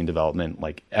vaccine development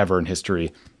ever in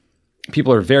history.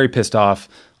 People are very pissed off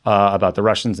about the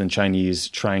Russians and Chinese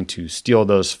trying to steal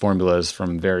those formulas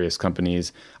from various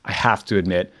companies. I have to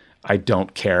admit, I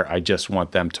don't care. I just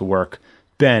want them to work.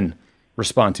 Ben,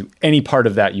 respond to any part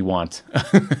of that you want.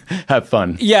 Have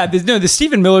fun. Yeah, the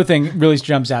Stephen Miller thing really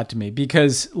jumps out to me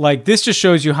because this just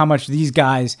shows you how much these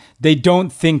guys, they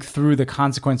don't think through the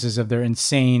consequences of their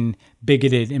insane,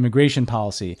 bigoted immigration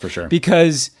policy. For sure.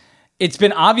 Because it's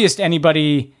been obvious to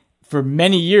anybody for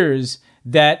many years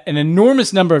that an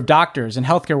enormous number of doctors and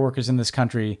healthcare workers in this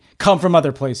country come from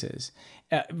other places,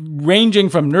 ranging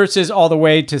from nurses all the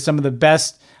way to some of the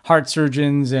best heart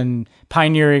surgeons and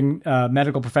pioneering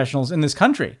medical professionals in this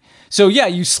country. So yeah,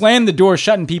 you slam the door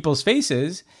shut in people's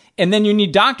faces, and then you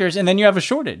need doctors, and then you have a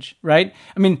shortage, right?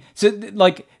 I mean, so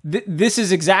this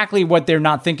is exactly what they're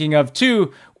not thinking of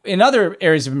too in other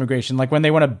areas of immigration, like when they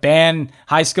want to ban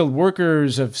high-skilled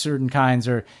workers of certain kinds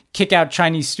or kick out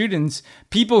Chinese students,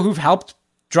 people who've helped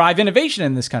drive innovation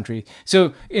in this country.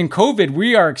 So in COVID,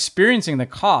 we are experiencing the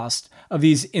cost of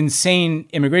these insane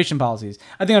immigration policies.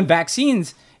 I think on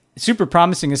vaccines, super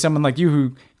promising as someone like you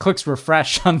who clicks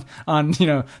refresh on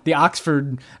the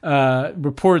Oxford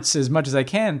reports as much as I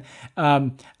can.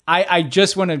 I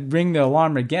just want to ring the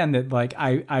alarm again that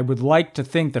I would like to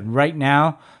think that right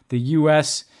now the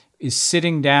U.S. is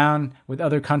sitting down with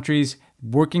other countries,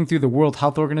 working through the World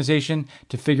Health Organization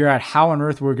to figure out how on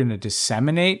earth we're going to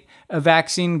disseminate a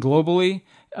vaccine globally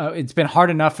it's been hard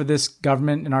enough for this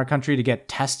government in our country to get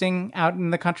testing out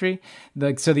in the country.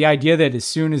 So the idea that as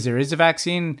soon as there is a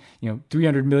vaccine,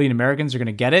 300 million Americans are going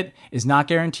to get it is not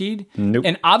guaranteed. Nope.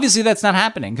 And obviously that's not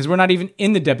happening because we're not even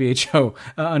in the WHO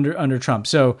under Trump.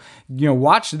 So,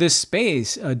 watch this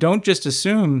space. Don't just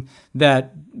assume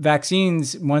that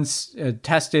vaccines, once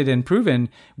tested and proven,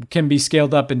 can be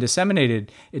scaled up and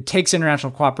disseminated. It takes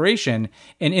international cooperation.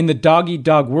 And in the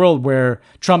dog-eat-dog world where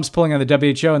Trump's pulling on the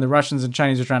WHO and the Russians and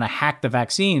Chinese are trying to hack the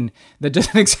vaccine, that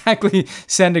doesn't exactly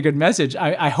send a good message.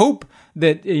 I hope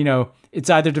that, it's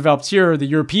either developed here or the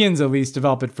Europeans at least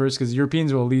develop it first, because the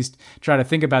Europeans will at least try to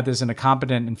think about this in a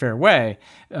competent and fair way.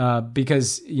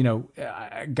 Because,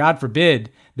 God forbid,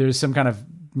 there's some kind of,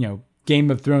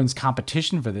 Game of Thrones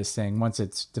competition for this thing once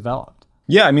it's developed.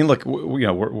 Yeah, I mean, look,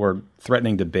 we're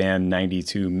threatening to ban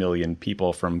 92 million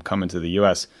people from coming to the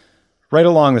U.S. right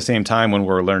along the same time when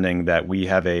we're learning that we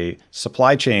have a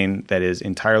supply chain that is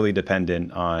entirely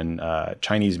dependent on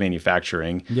Chinese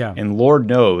manufacturing. Yeah. And Lord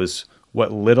knows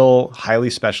what little highly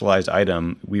specialized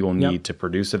item we will need to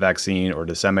produce a vaccine or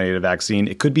disseminate a vaccine.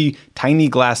 It could be tiny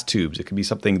glass tubes. It could be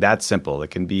something that simple.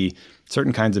 It can be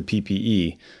certain kinds of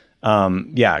PPE.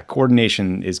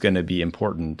 Coordination is going to be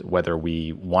important whether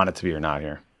we want it to be or not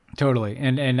here. Totally.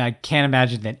 And I can't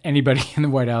imagine that anybody in the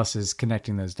White House is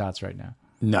connecting those dots right now.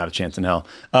 Not a chance in hell.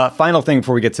 Final thing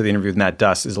before we get to the interview with Matt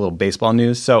Duss is a little baseball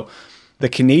news. So the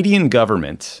Canadian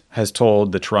government has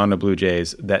told the Toronto Blue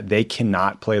Jays that they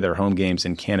cannot play their home games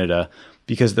in Canada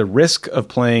because the risk of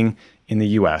playing in the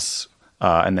U.S.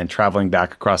 And then traveling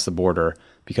back across the border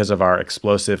because of our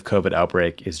explosive COVID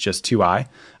outbreak is just too high.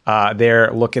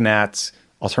 They're looking at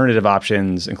alternative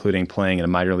options, including playing in a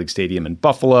minor league stadium in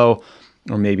Buffalo,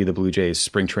 or maybe the Blue Jays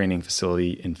spring training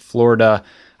facility in Florida.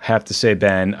 I have to say,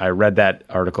 Ben, I read that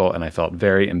article and I felt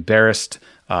very embarrassed.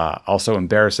 Also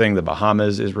embarrassing, the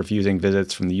Bahamas is refusing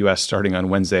visits from the U.S. starting on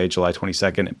Wednesday, July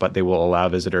 22nd, but they will allow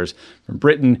visitors from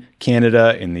Britain,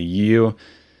 Canada, and the EU.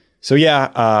 So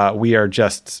we are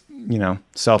just,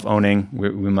 self-owning. We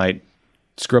might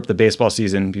screw up the baseball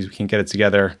season because we can't get it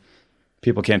together.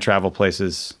 People can't travel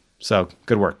places. So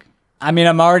good work. I mean,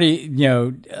 I'm already,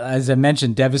 as I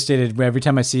mentioned, devastated every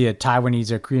time I see a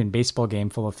Taiwanese or Korean baseball game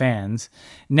full of fans.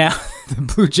 Now the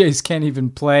Blue Jays can't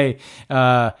even play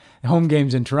home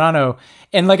games in Toronto.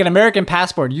 And like an American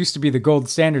passport used to be the gold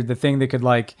standard, the thing that could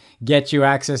get you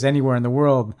access anywhere in the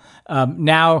world.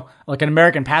 Now, like an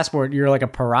American passport, you're like a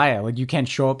pariah. Like you can't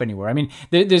show up anywhere. I mean,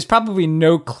 there's probably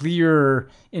no clear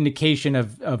indication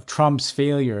of Trump's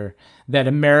failure that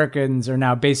Americans are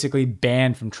now basically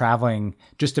banned from traveling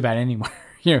just about anywhere.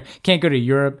 Can't go to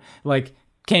Europe,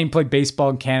 can't play baseball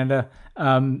in Canada.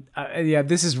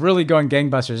 This is really going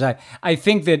gangbusters. I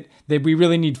think that we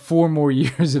really need 4 more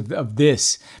years of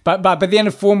this. But by the end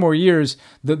of 4 more years,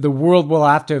 the world will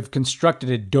have to have constructed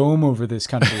a dome over this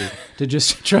country to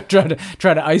just try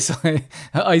to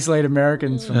isolate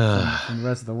Americans from the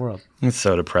rest of the world. It's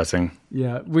so depressing.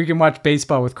 Yeah, we can watch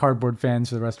baseball with cardboard fans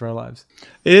for the rest of our lives.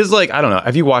 It is I don't know.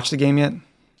 Have you watched the game yet?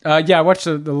 I watched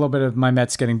a little bit of my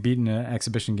Mets getting beaten in an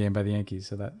exhibition game by the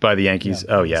Yankees. By the Yankees?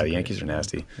 The Yankees are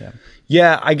nasty. Yeah.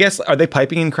 Yeah, I guess, are they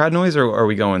piping in crowd noise or are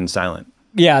we going silent?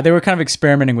 Yeah, they were kind of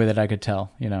experimenting with it, I could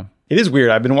tell, It is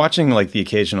weird. I've been watching the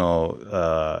occasional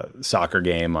soccer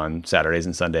game on Saturdays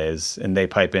and Sundays, and they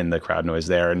pipe in the crowd noise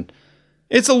there. And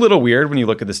it's a little weird when you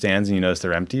look at the stands and you notice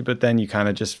they're empty, but then you kind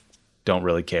of just don't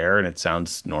really care, and it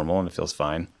sounds normal and it feels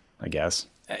fine, I guess.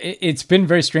 It's been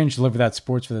very strange to live without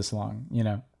sports for this long,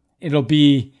 It'll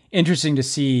be interesting to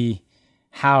see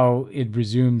how it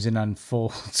resumes and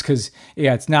unfolds because,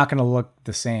 it's not going to look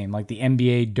the same. Like the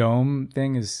NBA dome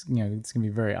thing is, it's going to be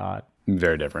very odd.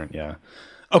 Very different, yeah.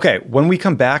 Okay, when we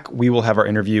come back, we will have our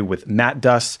interview with Matt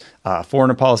Duss,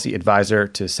 foreign policy advisor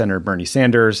to Senator Bernie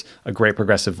Sanders, a great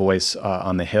progressive voice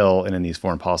on the Hill and in these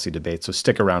foreign policy debates. So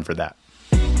stick around for that.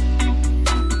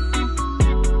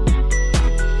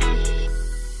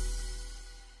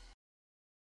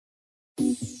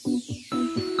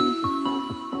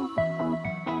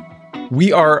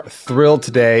 We are thrilled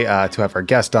today to have our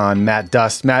guest on, Matt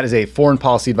Duss. Matt is a foreign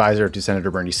policy advisor to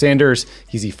Senator Bernie Sanders.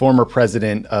 He's the former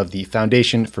president of the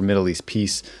Foundation for Middle East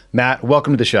Peace. Matt,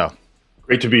 welcome to the show.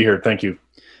 Great to be here. Thank you.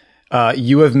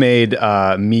 You have made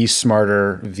me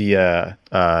smarter via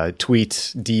tweet,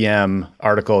 DM,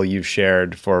 article you've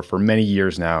shared for many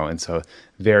years now. And so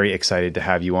very excited to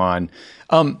have you on.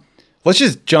 Let's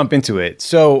just jump into it.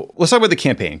 So let's talk about the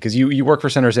campaign, because you work for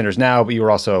Senator Sanders now, but you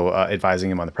were also advising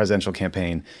him on the presidential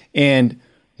campaign. And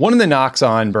One of the knocks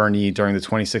on Bernie during the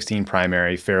 2016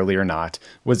 primary, fairly or not,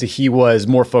 was that he was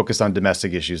more focused on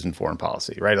domestic issues and foreign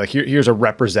policy, right? Like here's a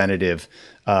representative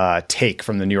take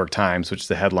from the New York Times, which is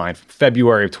the headline from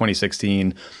February of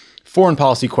 2016. Foreign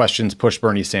policy questions push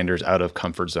Bernie Sanders out of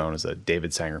comfort zone, is a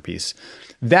David Sanger piece.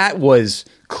 That was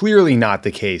clearly not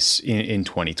the case in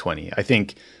 2020. I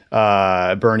think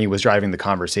Bernie was driving the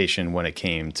conversation when it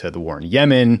came to the war in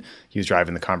Yemen. He was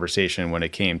driving the conversation when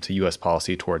it came to U.S.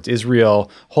 policy towards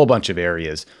Israel, a whole bunch of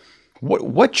areas.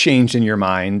 What changed in your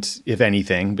mind, if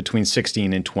anything, between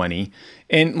 16 and 20?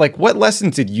 And like, what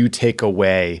lessons did you take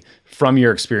away from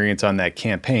your experience on that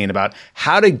campaign about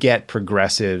how to get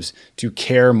progressives to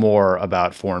care more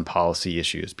about foreign policy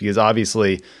issues? Because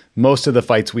obviously, most of the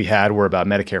fights we had were about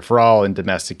Medicare for all and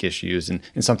domestic issues, and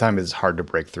sometimes it's hard to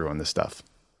break through on this stuff.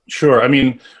 Sure. I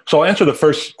mean, so I'll answer the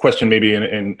first question maybe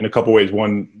in a couple ways.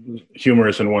 One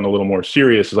humorous and one a little more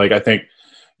serious. Like, I think,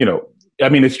 I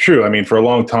mean, it's true. I mean, for a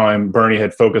long time, Bernie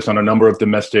had focused on a number of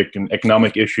domestic and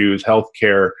economic issues,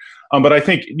 healthcare. But I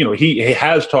think, he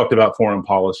has talked about foreign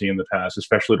policy in the past,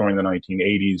 especially during the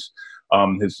 1980s.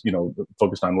 His,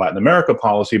 focused on Latin America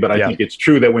policy. But I think it's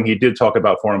true that when he did talk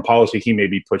about foreign policy, he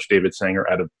maybe pushed David Sanger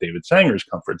out of David Sanger's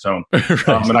comfort zone. Right.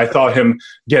 And I thought him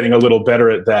getting a little better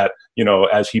at that,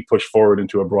 as he pushed forward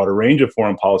into a broader range of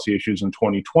foreign policy issues in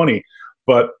 2020.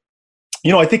 But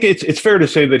I think it's fair to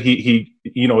say that he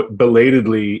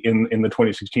belatedly in the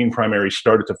 2016 primary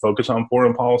started to focus on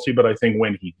foreign policy. But I think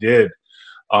when he did,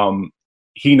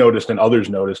 he noticed and others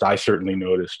noticed, I certainly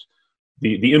noticed,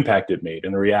 the impact it made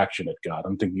and the reaction it got.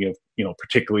 I'm thinking of,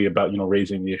 particularly about,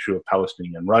 raising the issue of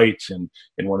Palestinian rights and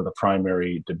in one of the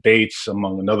primary debates,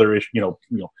 among another issue,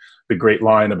 the great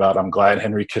line about, I'm glad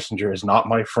Henry Kissinger is not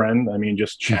my friend. I mean,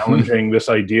 just challenging this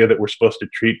idea that we're supposed to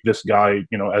treat this guy,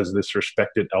 as this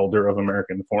respected elder of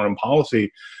American foreign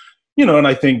policy, and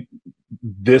I think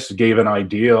this gave an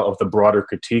idea of the broader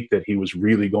critique that he was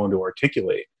really going to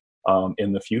articulate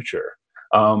in the future.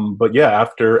 But yeah,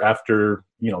 after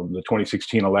the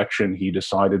 2016 election, he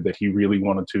decided that he really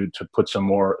wanted to put some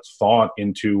more thought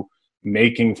into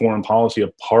making foreign policy a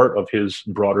part of his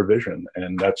broader vision,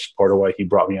 and that's part of why he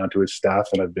brought me onto his staff.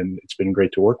 And it's been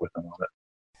great to work with him on it.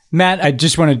 Matt, I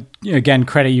just want to again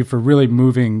credit you for really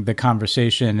moving the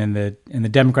conversation in the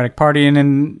Democratic Party and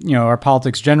in our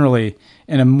politics generally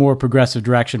in a more progressive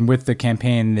direction with the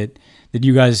campaign that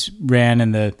you guys ran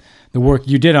and the work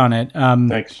you did on it.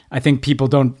 Thanks. I think people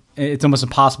don't. It's almost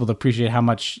impossible to appreciate how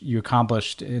much you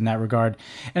accomplished in that regard.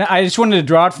 And I just wanted to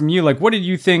draw it from you. Like, what did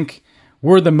you think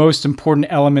were the most important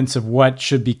elements of what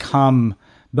should become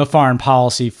the foreign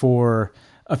policy for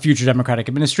a future Democratic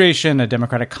administration, a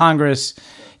Democratic Congress?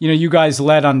 You guys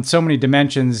led on so many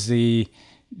dimensions, the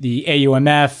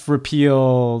AUMF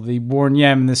repeal, the war in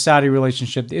Yemen, the Saudi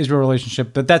relationship, the Israel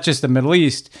relationship, but that's just the Middle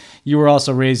East. You were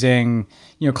also raising,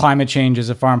 climate change as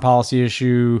a foreign policy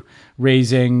issue,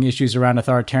 raising issues around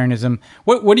authoritarianism.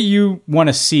 What do you want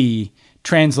to see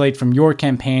translate from your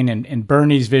campaign and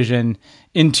Bernie's vision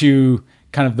into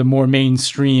kind of the more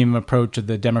mainstream approach of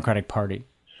the Democratic Party?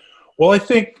 Well, I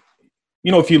think,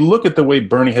 if you look at the way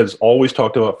Bernie has always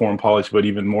talked about foreign policy, but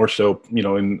even more so,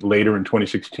 later in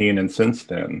 2016 and since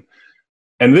then,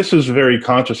 and this is very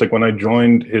conscious. Like when I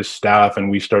joined his staff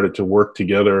and we started to work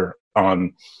together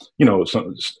on,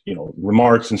 some,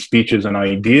 remarks and speeches and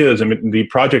ideas. I mean, the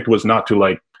project was not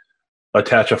to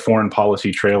attach a foreign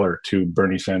policy trailer to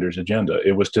Bernie Sanders' agenda.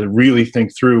 It was to really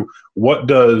think through what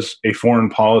does a foreign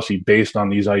policy based on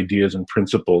these ideas and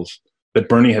principles that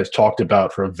Bernie has talked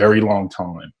about for a very long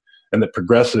time, and that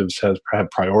progressives have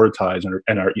prioritized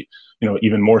and are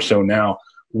even more so now.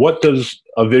 What does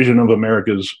a vision of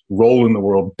America's role in the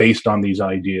world based on these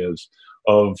ideas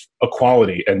of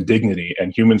equality and dignity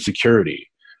and human security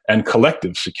and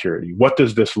collective security? What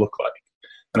does this look like?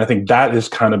 And I think that has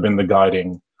kind of been the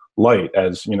guiding light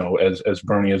as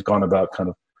Bernie has gone about kind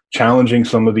of challenging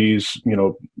some of these,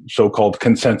 so-called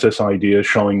consensus ideas,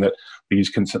 showing that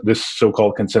this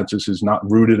so-called consensus is not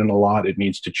rooted in a lot. It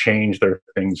needs to change. There are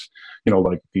things,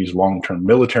 like these long-term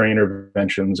military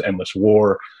interventions, endless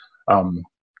war, the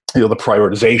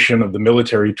prioritization of the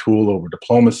military tool over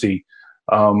diplomacy,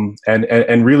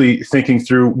 and really thinking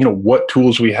through, what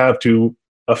tools we have to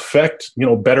affect,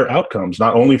 better outcomes,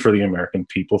 not only for the American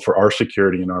people, for our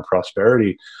security and our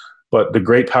prosperity, but the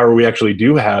great power we actually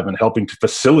do have in helping to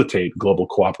facilitate global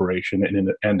cooperation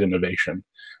and innovation.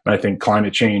 And I think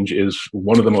climate change is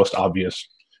one of the most obvious,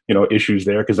 issues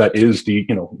there, because that is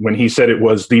when he said it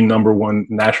was the number one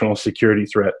national security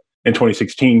threat in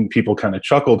 2016, people kind of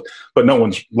chuckled, but no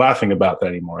one's laughing about that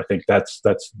anymore. I think that's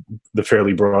the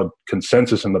fairly broad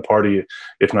consensus in the party,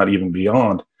 if not even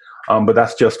beyond. But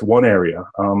that's just one area.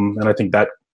 And I think that,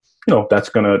 that's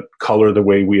going to color the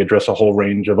way we address a whole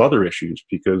range of other issues,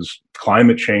 because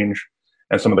climate change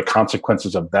and some of the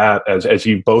consequences of that, as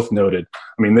you've both noted,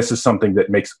 I mean, this is something that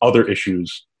makes other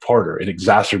issues harder. It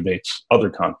exacerbates other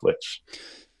conflicts.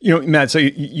 Matt, so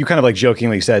you kind of like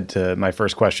jokingly said to my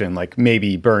first question, like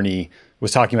maybe Bernie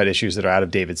was talking about issues that are out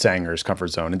of David Sanger's comfort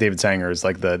zone. And David Sanger is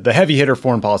like the heavy hitter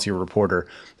foreign policy reporter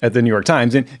at the New York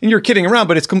Times. And you're kidding around,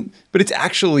 but it's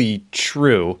actually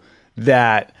true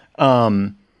that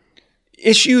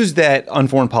issues that on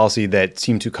foreign policy that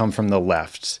seem to come from the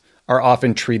left are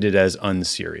often treated as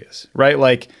unserious, right?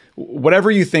 Like whatever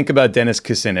you think about Dennis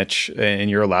Kucinich, and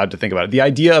you're allowed to think about it, the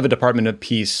idea of a Department of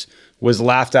Peace was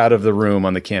laughed out of the room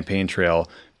on the campaign trail.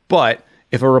 But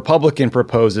if a Republican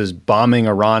proposes bombing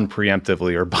Iran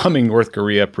preemptively or bombing North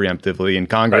Korea preemptively in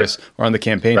Congress or on the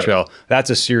campaign trail, that's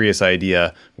a serious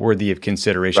idea worthy of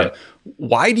consideration.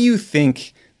 Why do you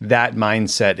think that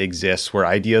mindset exists where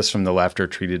ideas from the left are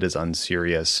treated as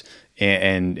unserious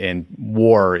and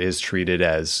war is treated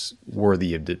as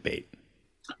worthy of debate?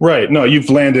 Right. No, you've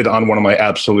landed on one of my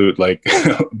absolute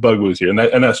bugwoos here.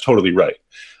 And that's totally right.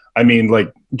 I mean,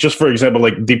 just for example,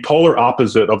 the polar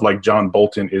opposite of John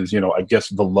Bolton is, I guess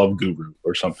the love guru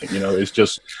or something, is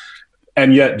just,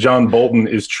 and yet John Bolton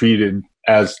is treated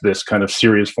as this kind of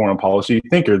serious foreign policy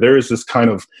thinker. There is this kind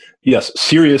of,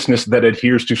 seriousness that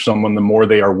adheres to someone the more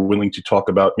they are willing to talk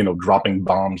about, dropping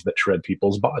bombs that shred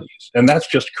people's bodies. And that's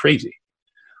just crazy.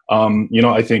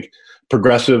 I think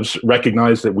progressives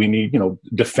recognize that we need,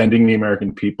 defending the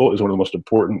American people is one of the most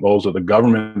important roles of the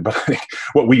government. But I think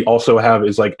what we also have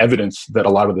is evidence that a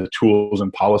lot of the tools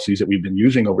and policies that we've been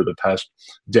using over the past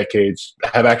decades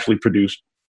have actually produced,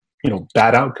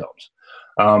 bad outcomes.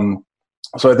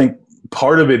 So I think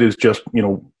part of it is just,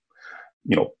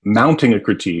 mounting a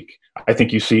critique. I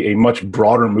think you see a much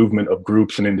broader movement of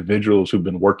groups and individuals who've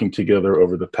been working together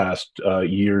over the past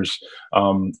years,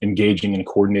 engaging and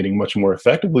coordinating much more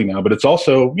effectively now. But it's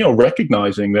also,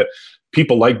 recognizing that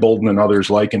people like Bolton and others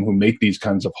like him who make these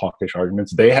kinds of hawkish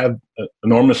arguments, they have an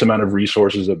enormous amount of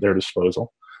resources at their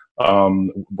disposal,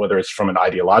 whether it's from an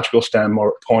ideological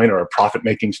standpoint or a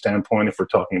profit-making standpoint. If we're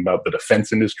talking about the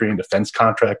defense industry and defense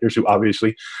contractors who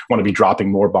obviously want to be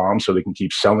dropping more bombs so they can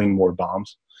keep selling more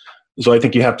bombs. So I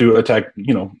think you have to attack,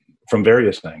 from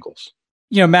various angles.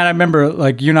 Matt, I remember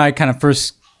you and I kind of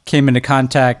first came into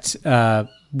contact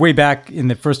way back in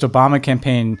the first Obama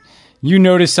campaign. You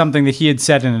noticed something that he had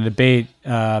said in a debate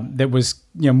that was,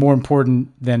 more important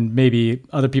than maybe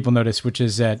other people noticed, which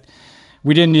is that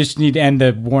we didn't just need to end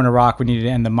the war in Iraq. We needed to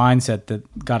end the mindset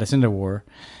that got us into war.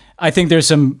 I think there's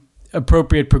some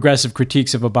appropriate progressive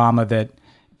critiques of Obama that,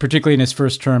 particularly in his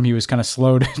first term, he was kind of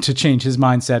slow to change his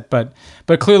mindset. But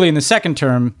clearly in the second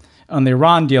term, on the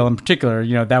Iran deal in particular,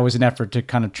 that was an effort to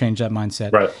kind of change that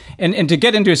mindset. Right. And to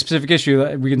get into a specific issue,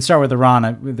 we can start with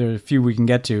Iran. There are a few we can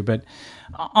get to. But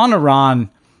on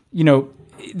Iran,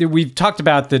 we've talked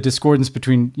about the discordance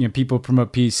between people who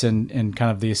promote peace and kind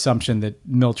of the assumption that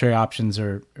military options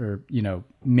are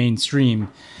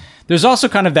mainstream. There's also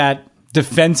kind of that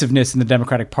defensiveness in the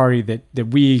Democratic Party that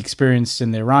we experienced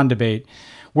in the Iran debate,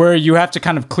 where you have to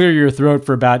kind of clear your throat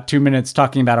for about 2 minutes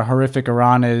talking about how horrific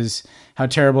Iran is, how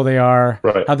terrible they are,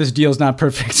 how this deal's not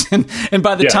perfect. and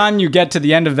by the time you get to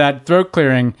the end of that throat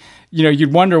clearing,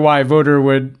 you'd wonder why a voter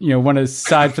would, want to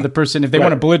side for the person. If they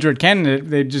want a belligerent candidate,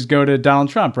 they'd just go to Donald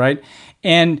Trump, right?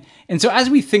 And so as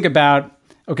we think about,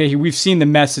 okay, we've seen the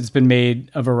mess that's been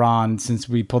made of Iran since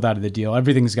we pulled out of the deal.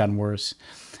 Everything's gotten worse.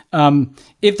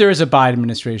 If there is a Biden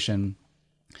administration,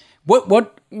 what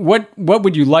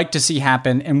would you like to see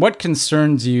happen, and what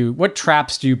concerns you? What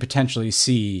traps do you potentially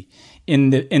see in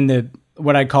the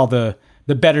what I call the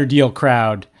better deal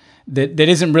crowd that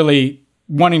isn't really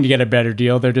wanting to get a better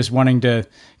deal? They're just wanting to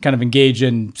kind of engage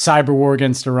in cyber war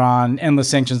against Iran, endless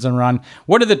sanctions on Iran.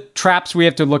 What are the traps we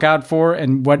have to look out for,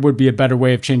 and what would be a better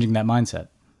way of changing that mindset?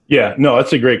 Yeah, no,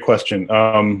 that's a great question.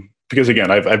 Because again,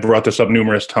 I've brought this up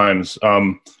numerous times,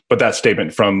 but that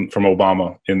statement from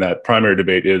Obama in that primary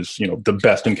debate is, the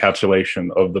best encapsulation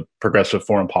of the progressive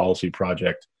foreign policy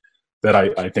project that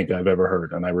I think I've ever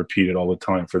heard, and I repeat it all the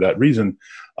time for that reason.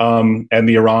 And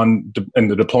the Iran and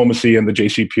the diplomacy and the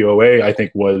JCPOA, I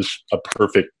think, was a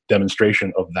perfect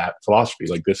demonstration of that philosophy.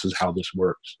 This is how this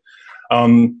works.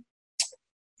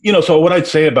 So what I'd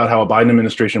say about how a Biden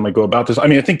administration might go about this,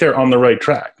 I think they're on the right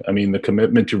track. The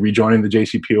commitment to rejoining the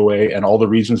JCPOA and all the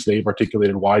reasons they've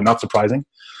articulated why, not surprising.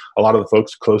 A lot of the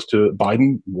folks close to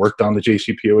Biden worked on the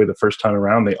JCPOA the first time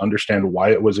around. They understand why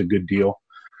it was a good deal.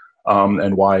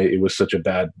 and why it was such a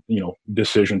bad,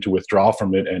 decision to withdraw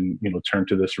from it and, turn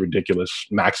to this ridiculous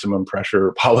maximum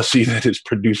pressure policy that is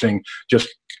producing just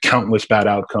countless bad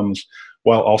outcomes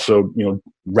while also,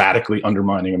 radically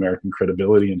undermining American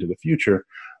credibility into the future.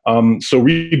 So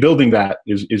rebuilding that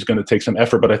is going to take some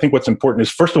effort. But I think what's important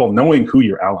is, first of all, knowing who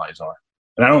your allies are.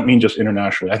 And I don't mean just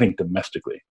internationally, I think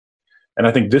domestically. And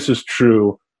I think this is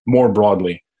true more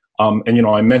broadly. And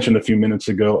I mentioned a few minutes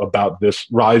ago about this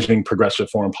rising progressive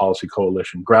foreign policy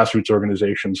coalition, grassroots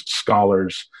organizations,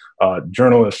 scholars,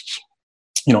 journalists,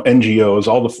 NGOs,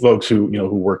 all the folks who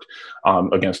worked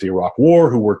against the Iraq War,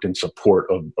 who worked in support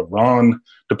of Iran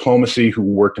diplomacy, who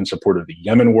worked in support of the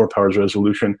Yemen War Powers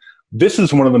Resolution. This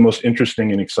is one of the most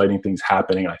interesting and exciting things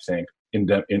happening, I think,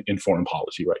 in foreign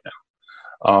policy right now.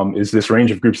 Is this range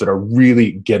of groups that are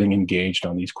really getting engaged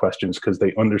on these questions because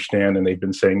they understand, and they've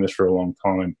been saying this for a long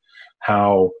time,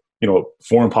 how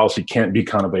foreign policy can't be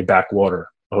kind of a backwater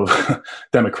of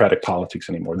democratic politics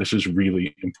anymore. This is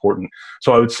really important.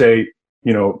 So I would say,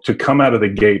 to come out of the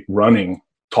gate running,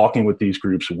 talking with these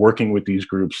groups, working with these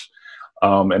groups,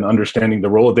 and understanding the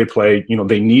role that they play,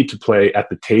 they need to play at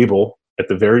the table at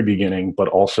the very beginning, but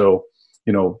also,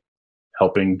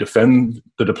 helping defend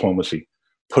the diplomacy,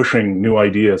 pushing new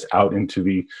ideas out into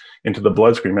the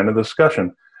bloodstream and the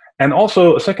discussion. And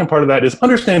also a second part of that is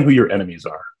understand who your enemies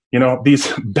are.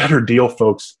 These better deal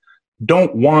folks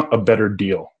don't want a better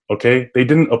deal. Okay. They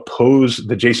didn't oppose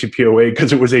the JCPOA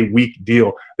because it was a weak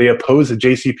deal. They oppose the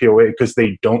JCPOA because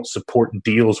they don't support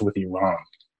deals with Iran.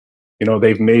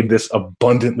 They've made this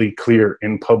abundantly clear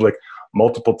in public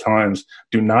multiple times.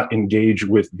 Do not engage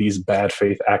with these bad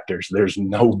faith actors. There's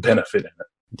no benefit in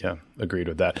it. Yeah, agreed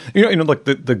with that. Look,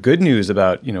 the good news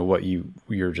about, what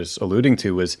you're just alluding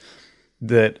to is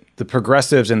that the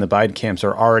progressives and the Biden camps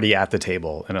are already at the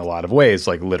table in a lot of ways,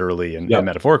 like literally and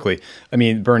metaphorically. I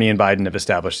mean, Bernie and Biden have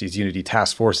established these unity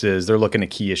task forces. They're looking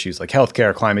at key issues like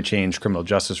healthcare, climate change, criminal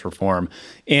justice reform.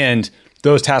 And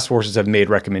those task forces have made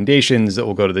recommendations that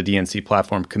will go to the DNC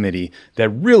platform committee that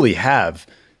really have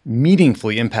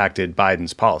meaningfully impacted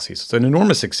Biden's policies. It's an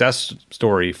enormous success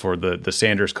story for the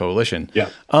Sanders coalition. Yeah.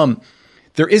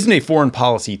 There isn't a foreign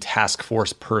policy task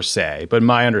force per se, but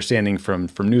my understanding from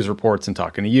news reports and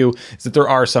talking to you is that there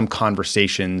are some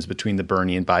conversations between the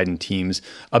Bernie and Biden teams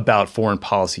about foreign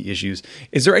policy issues.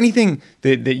 Is there anything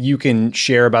that you can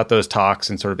share about those talks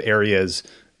and sort of areas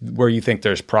where you think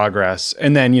there's progress?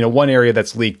 And then, one area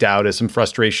that's leaked out is some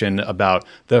frustration about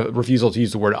the refusal to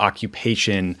use the word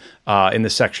occupation in the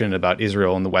section about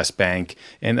Israel and the West Bank.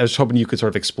 And I was hoping you could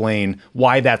sort of explain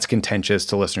why that's contentious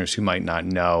to listeners who might not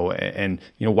know. And,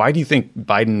 why do you think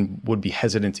Biden would be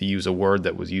hesitant to use a word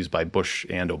that was used by Bush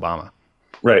and Obama?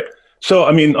 Right. So,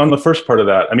 on the first part of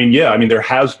that, there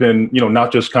has been,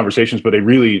 not just conversations, but a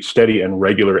really steady and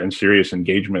regular and serious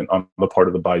engagement on the part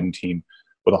of the Biden team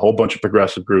with a whole bunch of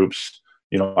progressive groups.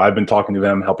 I've been talking to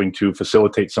them, helping to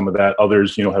facilitate some of that.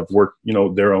 Others, have worked,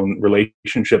 their own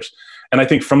relationships. And I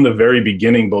think from the very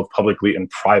beginning, both publicly and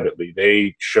privately,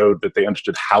 they showed that they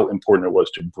understood how important it was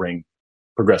to bring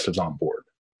progressives on board.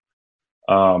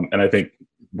 And I think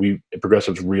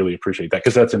progressives really appreciate that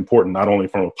because that's important, not only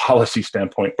from a policy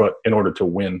standpoint, but in order to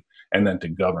win and then to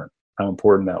govern, how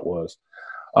important that was.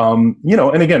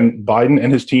 And again, Biden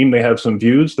and his team, they have some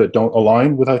views that don't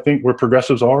align with, I think, where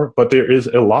progressives are, but there is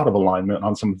a lot of alignment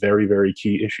on some very, very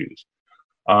key issues.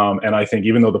 And I think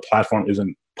even though the platform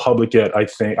isn't public yet, I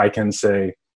think I can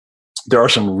say there are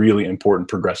some really important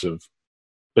progressive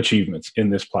achievements in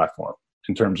this platform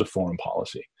in terms of foreign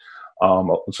policy.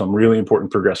 Some really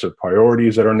important progressive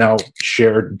priorities that are now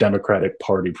shared Democratic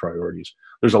Party priorities.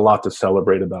 There's a lot to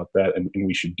celebrate about that, and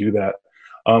we should do that.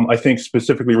 I think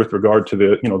specifically with regard to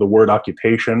the word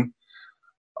occupation,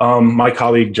 my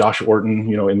colleague Josh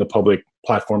Orton, in the public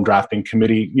platform drafting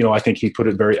committee, I think he put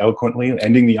it very eloquently.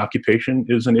 Ending the occupation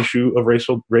is an issue of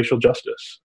racial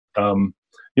justice.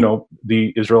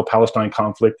 The Israel-Palestine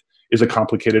conflict is a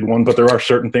complicated one, but there are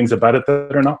certain things about it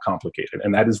that are not complicated,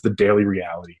 and that is the daily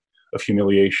reality of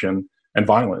humiliation and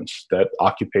violence that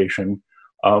occupation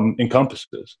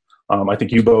encompasses. I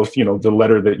think you both, the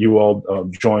letter that you all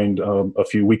joined a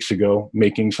few weeks ago,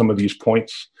 making some of these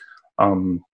points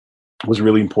was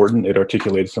really important. It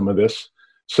articulated some of this.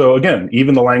 So again,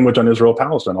 even the language on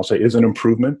Israel-Palestine, I'll say, is an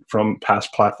improvement from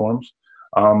past platforms.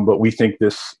 But we think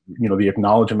this, the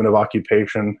acknowledgement of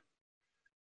occupation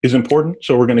is important.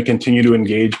 So we're going to continue to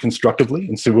engage constructively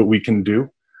and see what we can do.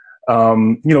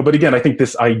 But again, I think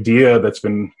this idea that's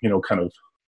been, kind of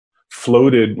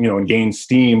floated, and gained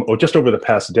steam just over the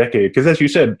past decade. Because as you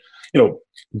said,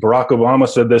 Barack Obama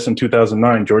said this in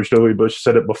 2009. George W. Bush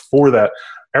said it before that.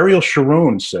 Ariel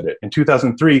Sharon said it in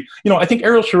 2003. I think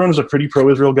Ariel Sharon is a pretty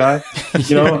pro-Israel guy.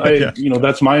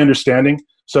 That's my understanding.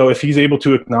 So if he's able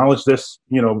to acknowledge this,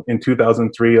 in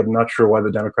 2003, I'm not sure why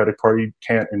the Democratic Party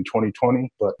can't in 2020.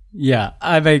 But yeah,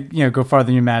 I may go farther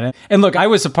than you, Matt. And look, I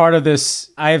was a part of this.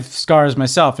 I have scars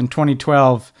myself. In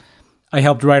 2012, I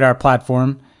helped write our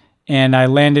platform, and I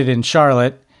landed in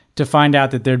Charlotte to find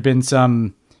out that there'd been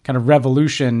some kind of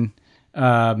revolution.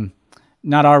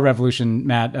 Not our revolution,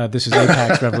 Matt. This is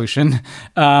AIPAC's revolution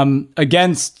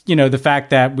against, the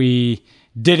fact that we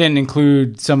didn't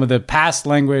include some of the past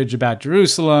language about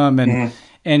Jerusalem, and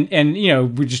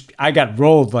I got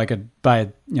rolled by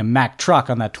a Mack truck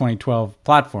on that 2012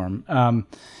 platform.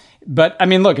 But I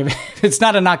mean, look, if it's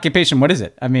not an occupation, what is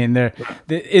it? I mean,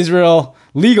 Israel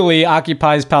legally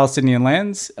occupies Palestinian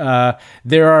lands.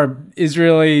 There are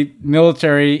Israeli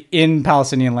military in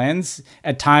Palestinian lands.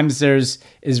 At times, there's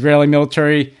Israeli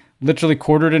military literally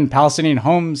quartered in Palestinian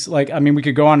homes. We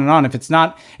could go on and on.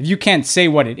 If you can't say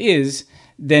what it is,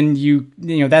 then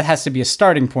that has to be a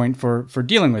starting point for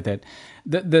dealing with it.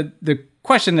 The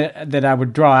question that I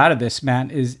would draw out of this,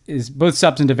 Matt, is both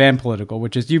substantive and political,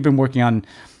 which is you've been working on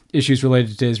issues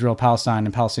related to Israel, Palestine,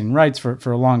 and Palestinian rights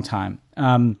for a long time.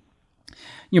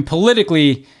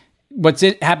 Politically, what's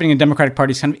happening in the Democratic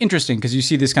Party is kind of interesting because you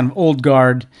see this kind of old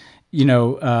guard,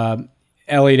 Elliot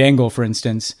Engel, for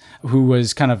instance, who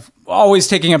was kind of always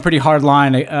taking a pretty hard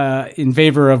line in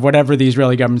favor of whatever the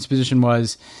Israeli government's position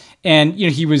was. And,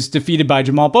 he was defeated by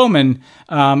Jamal Bowman,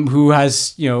 who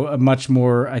has, a much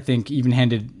more, I think,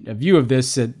 even-handed view of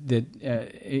this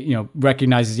that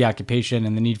recognizes the occupation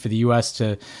and the need for the U.S.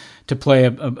 to play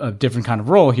a different kind of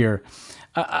role here.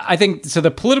 I think, so the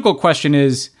political question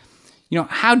is,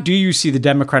 how do you see the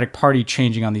Democratic Party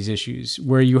changing on these issues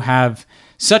where you have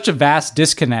such a vast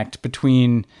disconnect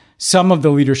between some of the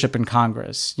leadership in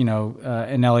Congress,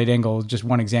 and Elliot Engel, just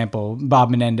one example,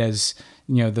 Bob Menendez,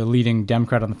 the leading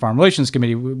Democrat on the Foreign Relations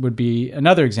Committee would be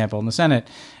another example in the Senate,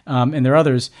 and there are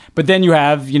others. But then you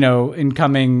have,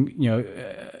 incoming,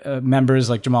 members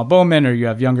like Jamal Bowman, or you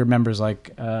have younger members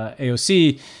like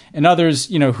AOC and others,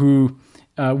 who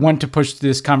want to push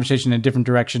this conversation in a different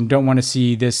direction, don't want to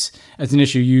see this as an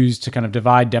issue used to kind of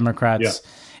divide Democrats.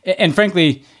 Yeah. And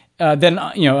frankly, then,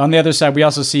 on the other side, we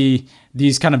also see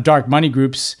these kind of dark money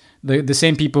groups. The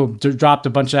same people dropped a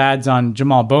bunch of ads on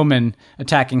Jamal Bowman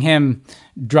attacking him,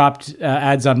 dropped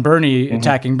ads on Bernie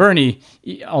attacking Bernie,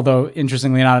 although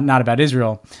interestingly not about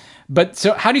Israel. But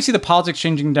so how do you see the politics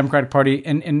changing in the Democratic Party?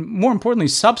 And more importantly,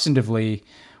 substantively,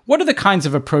 what are the kinds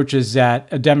of approaches that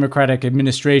a Democratic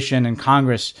administration and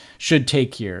Congress should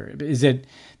take here? Is it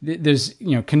there's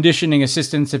conditioning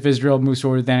assistance if Israel moves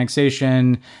forward with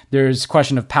annexation? There's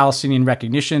question of Palestinian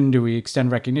recognition. Do we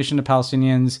extend recognition to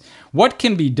Palestinians? What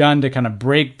can be done to kind of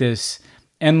break this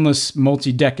endless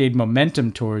multi-decade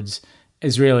momentum towards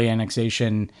Israeli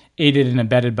annexation, aided and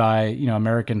abetted by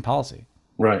American policy?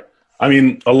 Right. I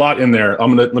mean, a lot in there.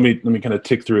 Let me kind of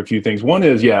tick through a few things. One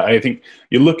is, I think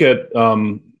you look at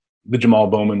the Jamal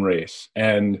Bowman race,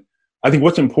 and I think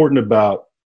what's important about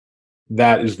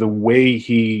that is the way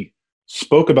he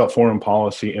spoke about foreign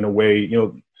policy in a way,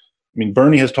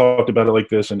 Bernie has talked about it like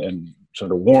this, and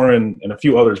Senator Warren and a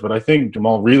few others, but I think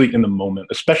Jamal really in the moment,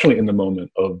 especially in the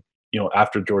moment of,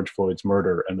 after George Floyd's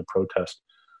murder and the protest,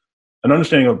 an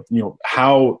understanding of,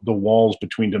 how the walls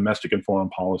between domestic and foreign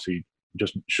policy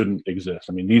just shouldn't exist.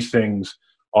 I mean, these things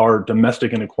are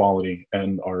domestic inequality,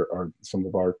 and are some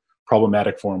of our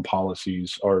problematic foreign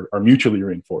policies are mutually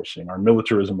reinforcing. Our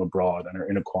militarism abroad and our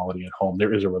inequality at home,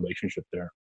 there is a relationship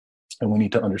there, and we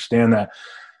need to understand that.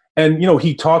 And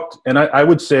he talked, and I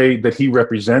would say that he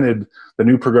represented the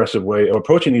new progressive way of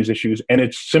approaching these issues, and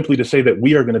it's simply to say that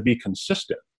we are going to be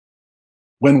consistent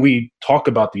when we talk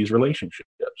about these relationships.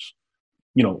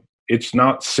 It's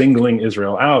not singling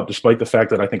Israel out, despite the fact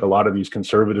that I think a lot of these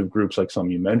conservative groups, like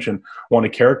some you mentioned, want to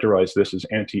characterize this as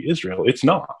anti-Israel. It's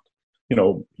not.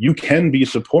 You can be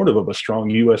supportive of a strong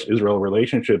U.S.-Israel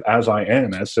relationship, as I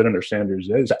am, as Senator Sanders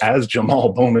is, as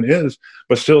Jamal Bowman is,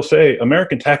 but still say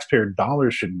American taxpayer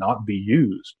dollars should not be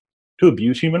used to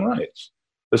abuse human rights.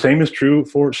 The same is true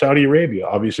for Saudi Arabia.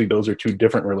 Obviously, those are two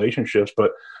different relationships,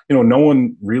 but no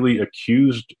one really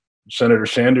accused Senator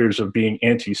Sanders of being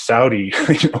anti-Saudi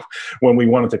when we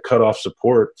wanted to cut off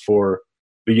support for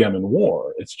the Yemen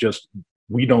war. It's just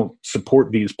we don't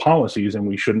support these policies, and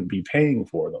we shouldn't be paying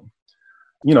for them.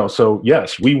 So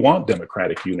yes, we want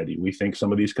democratic unity. We think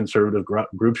some of these conservative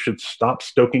groups should stop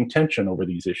stoking tension over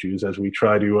these issues as we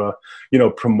try to,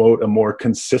 promote a more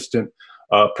consistent,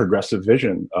 progressive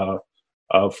vision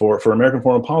for American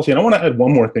foreign policy. And I want to add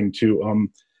one more thing too,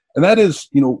 and that is,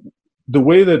 the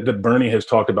way that Bernie has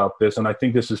talked about this, and I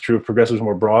think this is true of progressives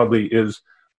more broadly, is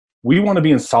we want to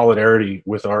be in solidarity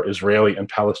with our Israeli and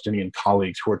Palestinian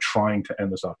colleagues who are trying to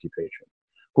end this occupation,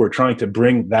 who are trying to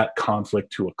bring that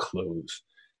conflict to a close.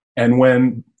 And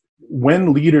when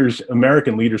leaders,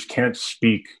 American leaders, can't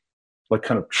speak like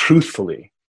kind of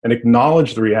truthfully and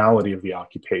acknowledge the reality of the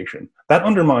occupation, that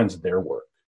undermines their work.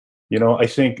 You know, I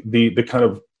think the kind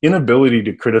of inability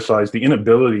to criticize, the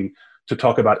inability to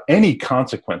talk about any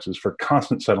consequences for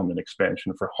constant settlement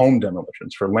expansion, for home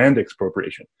demolitions, for land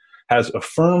expropriation, has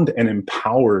affirmed and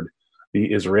empowered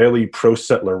the Israeli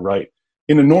pro-settler right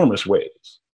in enormous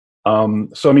ways.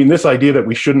 So, I mean, this idea that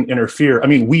we shouldn't interfere, I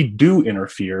mean, we do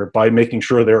interfere by making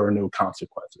sure there are no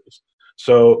consequences.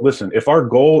 So listen, if our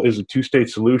goal is a two-state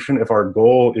solution, if our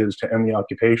goal is to end the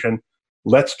occupation,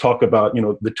 let's talk about, you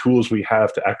know, the tools we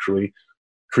have to actually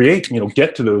create, you know,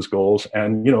 get to those goals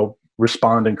and, you know,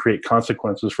 respond and create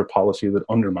consequences for policy that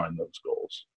undermine those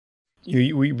goals.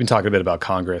 We've been talking a bit about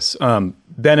Congress.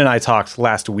 Ben and I talked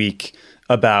last week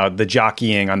about the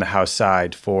jockeying on the House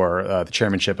side for the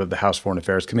chairmanship of the House Foreign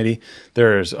Affairs Committee.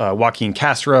 There's Joaquin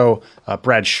Castro,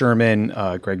 Brad Sherman,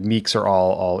 Greg Meeks are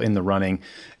all in the running.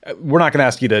 We're not going to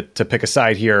ask you to pick a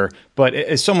side here, but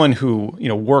as someone who, you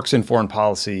know, works in foreign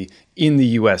policy in the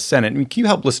U.S. Senate, I mean, can you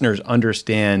help listeners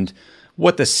understand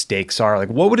what the stakes are? Like,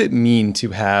 what would it mean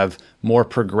to have more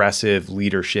progressive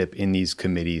leadership in these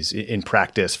committees in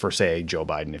practice for, say, Joe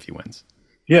Biden if he wins?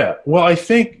 Yeah, well, I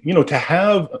think, you know, to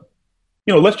have,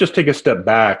 you know, let's just take a step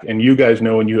back, and you guys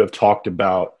know, and you have talked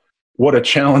about what a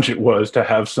challenge it was to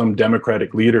have some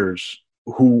Democratic leaders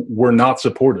who were not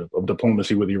supportive of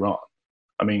diplomacy with Iran.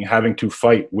 I mean, having to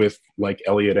fight with like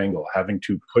Eliot Engel, having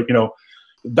to put, you know,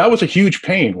 that was a huge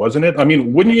pain, wasn't it? I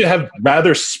mean, wouldn't you have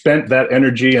rather spent that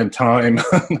energy and time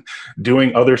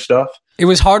doing other stuff? It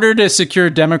was harder to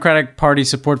secure Democratic Party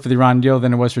support for the Iran deal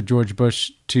than it was for George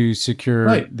Bush to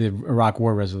secure the Iraq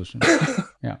war resolution.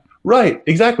 Yeah. Right,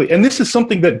 exactly. And this is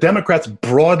something that Democrats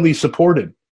broadly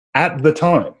supported at the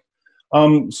time.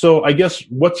 So I guess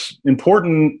what's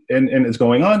important and is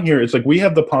going on here is like we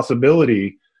have the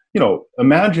possibility, you know,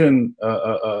 imagine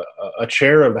a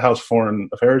chair of the House Foreign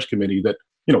Affairs Committee that,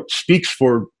 you know, speaks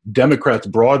for Democrats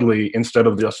broadly instead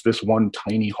of just this one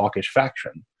tiny hawkish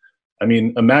faction. I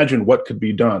mean, imagine what could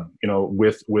be done, you know,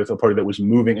 with a party that was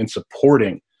moving and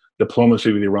supporting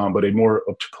diplomacy with Iran, but a more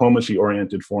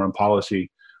diplomacy-oriented foreign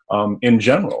policy in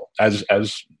general, as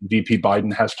VP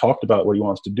Biden has talked about what he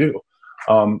wants to do.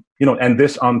 You know, and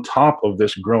this on top of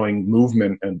this growing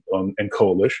movement and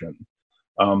coalition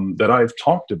that I've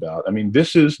talked about. I mean,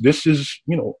 this is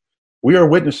you know, we are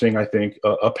witnessing, I think,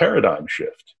 a paradigm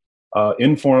shift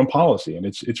in foreign policy, and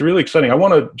it's really exciting. I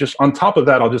want to just, on top of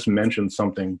that, I'll just mention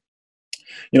something,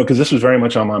 you know, because this was very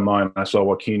much on my mind. I saw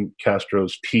Joaquin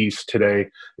Castro's piece today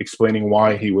explaining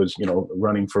why he was, you know,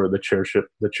 running for the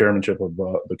chairmanship of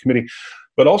the committee.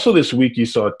 But also this week, you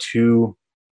saw two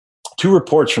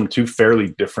reports from two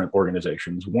fairly different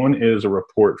organizations. One is a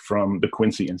report from the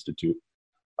Quincy Institute,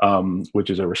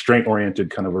 which is a restraint-oriented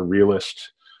kind of a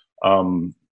realist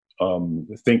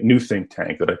new think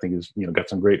tank that I think is, you know, got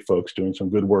some great folks doing some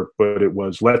good work. But it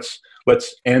was let's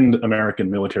end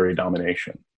American military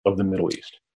domination of the Middle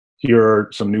East. Here are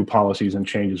some new policies and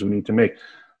changes we need to make.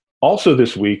 Also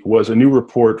this week was a new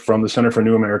report from the Center for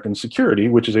New American Security,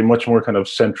 which is a much more kind of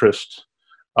centrist,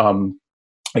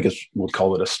 I guess we'll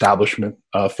call it establishment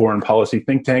foreign policy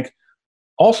think tank,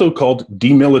 also called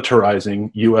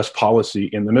Demilitarizing U.S. Policy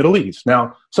in the Middle East.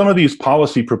 Now, some of these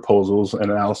policy proposals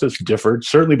and analysis differed,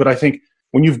 certainly, but I think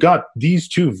when you've got these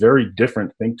two very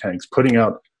different think tanks putting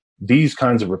out these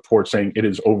kinds of reports saying it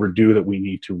is overdue that we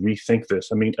need to rethink this,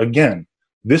 I mean, again,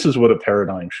 this is what a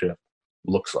paradigm shift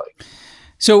looks like.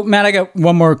 So, Matt, I got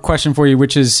one more question for you,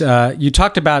 which is you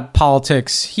talked about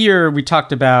politics here. We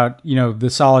talked about, you know,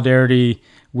 the solidarity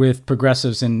with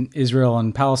progressives in Israel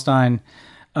and Palestine.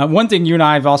 One thing you and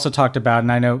I have also talked about,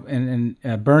 and I know and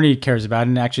Bernie cares about,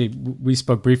 and actually we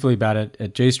spoke briefly about it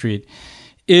at J Street,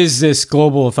 is this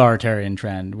global authoritarian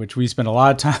trend, which we spent a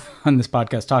lot of time on this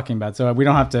podcast talking about. So we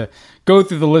don't have to go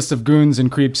through the list of goons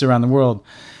and creeps around the world.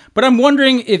 But I'm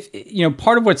wondering if, you know,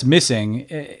 part of what's missing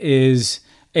is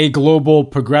a global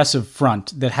progressive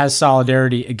front that has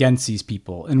solidarity against these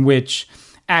people, in which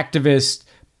activists,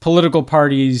 political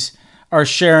parties are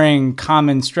sharing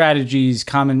common strategies,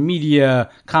 common media,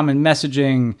 common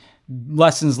messaging,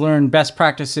 lessons learned, best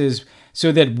practices,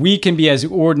 so that we can be as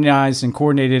organized and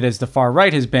coordinated as the far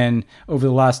right has been over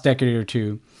the last decade or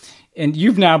two. And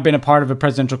you've now been a part of a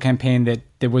presidential campaign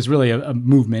that was really a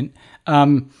movement.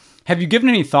 Have you given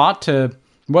any thought to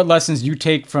what lessons you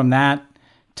take from that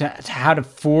to how to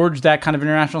forge that kind of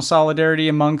international solidarity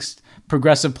amongst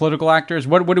progressive political actors?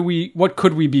 What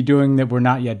could we be doing that we're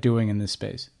not yet doing in this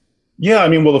space? Yeah, I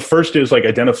mean, well, the first is like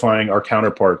identifying our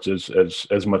counterparts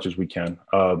as much as we can.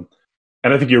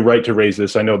 And I think you're right to raise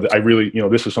this. I know that I really,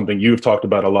 this is something you've talked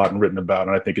about a lot and written about,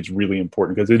 and I think it's really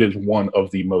important because it is one of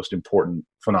the most important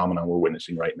phenomena we're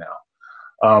witnessing right now.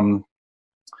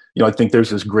 I think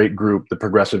there's this great group, the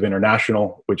Progressive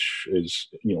International, which is,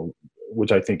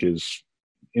 which I think is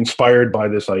inspired by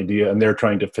this idea, and they're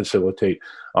trying to facilitate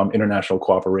international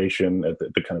cooperation at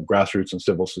the kind of grassroots and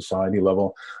civil society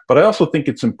level. But I also think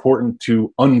it's important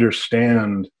to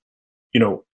understand,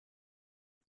 the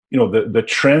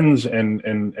trends and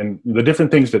the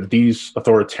different things that these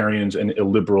authoritarians and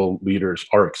illiberal leaders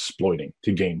are exploiting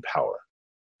to gain power.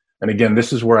 And again,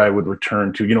 this is where I would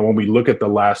return to, when we look at the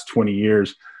last 20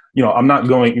 years, I'm not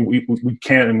going, we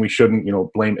can't and we shouldn't,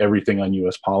 blame everything on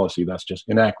US policy. That's just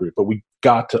inaccurate. But we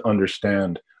got to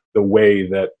understand the way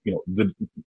that,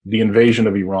 the invasion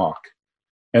of Iraq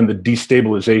and the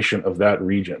destabilization of that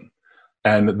region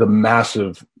and the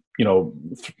massive,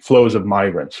 flows of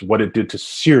migrants, what it did to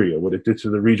Syria, what it did to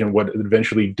the region, what it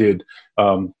eventually did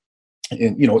in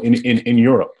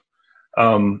Europe.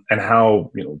 And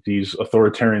how these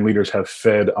authoritarian leaders have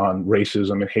fed on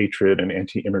racism and hatred and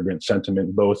anti-immigrant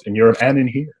sentiment both in Europe and in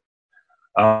here.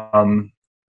 And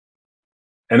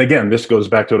again, this goes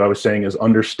back to what I was saying, is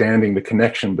understanding the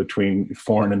connection between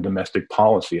foreign and domestic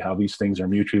policy, how these things are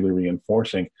mutually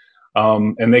reinforcing.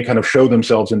 And they kind of show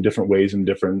themselves in different ways in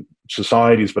different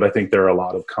societies, but I think there are a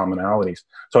lot of commonalities.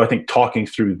 So I think talking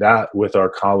through that with our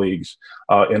colleagues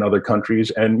in other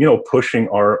countries and, pushing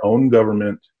our own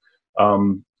government,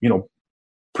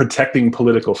 protecting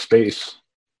political space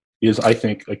is, I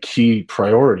think, a key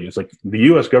priority. It's like the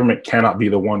US government cannot be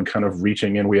the one kind of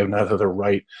reaching in. We have neither the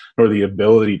right nor the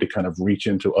ability to kind of reach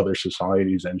into other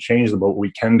societies and change them. But what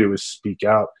we can do is speak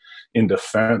out in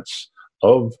defense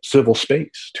of civil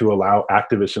space to allow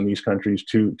activists in these countries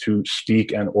to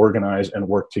speak and organize and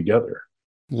work together.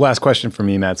 Last question for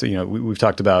me, Matt. So, we've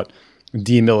talked about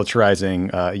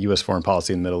demilitarizing U.S. foreign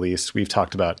policy in the Middle East. We've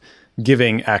talked about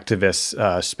giving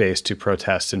activists space to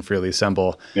protest and freely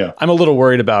assemble. Yeah. I'm a little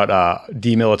worried about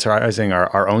demilitarizing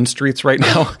our own streets right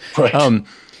now. Right.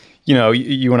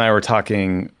 You and I were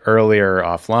talking earlier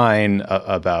offline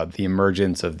about the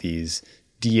emergence of these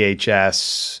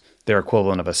DHS, their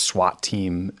equivalent of a SWAT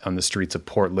team on the streets of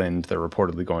Portland. They're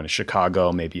reportedly going to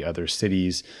Chicago, maybe other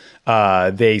cities.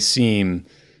 They seem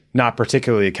not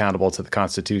particularly accountable to the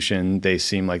Constitution. They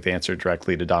seem like they answer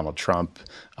directly to Donald Trump.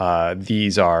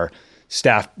 These are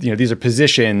staff, these are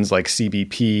positions like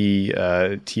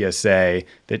CBP, TSA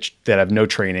that have no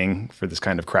training for this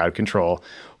kind of crowd control.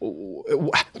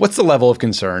 What's the level of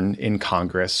concern in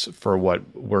Congress for what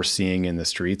we're seeing in the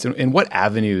streets? And what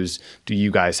avenues do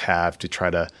you guys have to try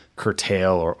to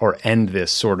curtail or end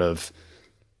this sort of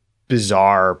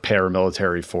bizarre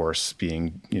paramilitary force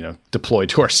being, deployed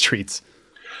to our streets?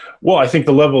 Well, I think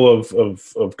the level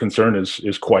of concern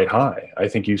is quite high. I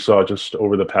think you saw just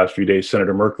over the past few days,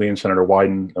 Senator Merkley and Senator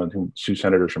Wyden, two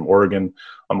senators from Oregon,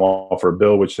 offer a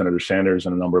bill which Senator Sanders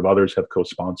and a number of others have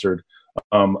co-sponsored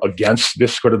against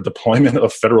this sort of deployment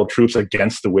of federal troops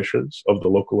against the wishes of the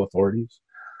local authorities.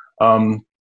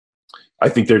 I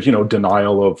think there's,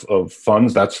 denial of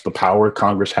funds. That's the power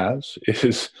Congress has,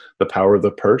 is the power of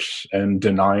the purse, and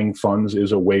denying funds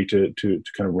is a way to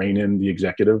kind of rein in the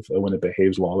executive when it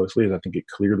behaves lawlessly, as I think it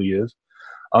clearly is.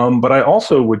 But I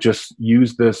also would just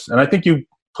use this, and I think you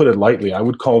put it lightly,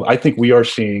 I think we are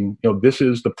seeing, this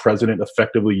is the president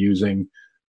effectively using,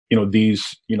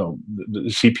 these, the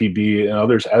CPB and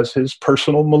others as his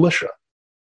personal militia.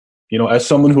 As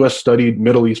someone who has studied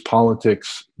Middle East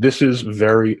politics, this is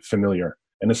very familiar,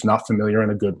 and it's not familiar in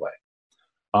a good way.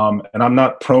 And I'm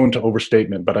not prone to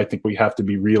overstatement, but I think we have to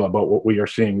be real about what we are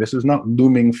seeing. This is not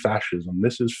looming fascism.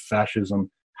 This is fascism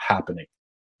happening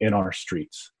in our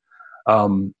streets.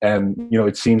 And,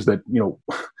 it seems that,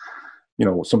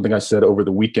 something I said over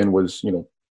the weekend was,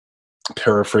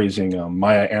 paraphrasing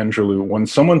Maya Angelou, when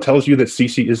someone tells you that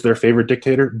Sisi is their favorite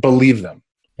dictator, believe them.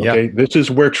 Okay, yeah. This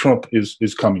is where Trump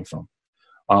is coming from.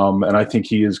 And I think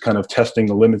he is kind of testing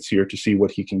the limits here to see what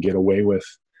he can get away with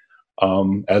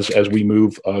as we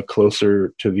move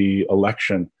closer to the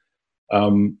election.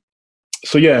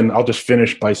 So yeah, and I'll just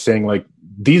finish by saying, like,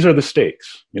 these are the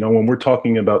stakes. When we're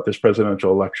talking about this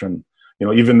presidential election,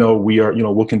 even though we are,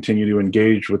 we'll continue to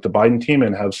engage with the Biden team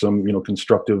and have some,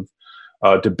 constructive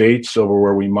debates over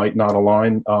where we might not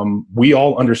align, we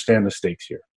all understand the stakes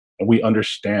here. And we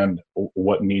understand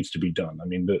what needs to be done. I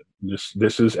mean,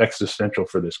 this is existential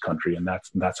for this country, and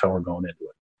that's how we're going into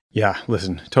it. Yeah,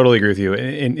 listen, totally agree with you.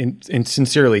 And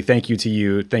sincerely, thank you to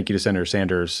you. Thank you to Senator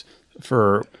Sanders.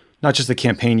 for not just the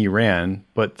campaign you ran,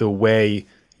 but the way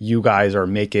you guys are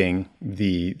making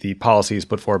the policies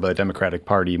put forward by the Democratic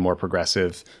Party more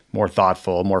progressive, more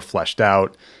thoughtful, more fleshed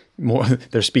out. More,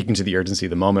 they're speaking to the urgency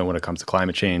of the moment when it comes to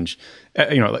climate change.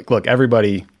 Look,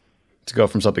 everybody, to go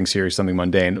from something serious to something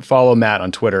mundane, follow Matt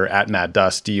on Twitter at Matt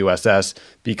Duss, DUSS,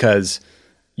 because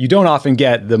you don't often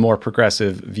get the more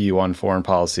progressive view on foreign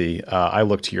policy. I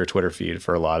look to your Twitter feed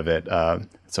for a lot of it.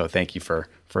 So thank you for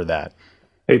that.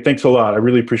 Hey, thanks a lot. I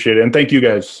really appreciate it. And thank you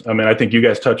guys. I mean, I think you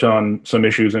guys touch on some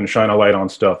issues and shine a light on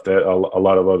stuff that a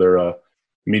lot of other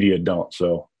media don't.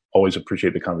 So always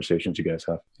appreciate the conversations you guys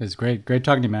have. It's great. Great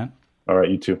talking to you, Matt. All right,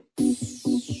 you too.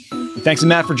 Thanks to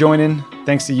Matt for joining.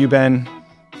 Thanks to you, Ben,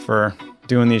 for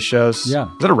doing these shows.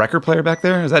 Yeah. Is that a record player back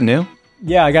there? Is that new?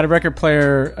 Yeah, I got a record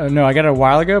player. No, I got it a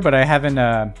while ago, but I haven't.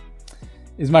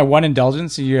 Is my one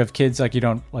indulgence. So you have kids, like you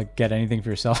don't like get anything for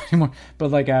yourself anymore.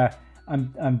 But like I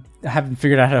haven't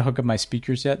figured out how to hook up my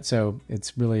speakers yet, so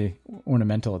it's really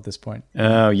ornamental at this point.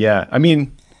 Oh yeah. I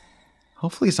mean,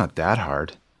 hopefully it's not that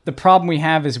hard. The problem we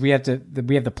have is we have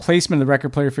the placement of the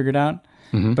record player figured out,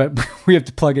 but we have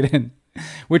to plug it in,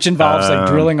 which involves like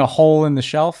drilling a hole in the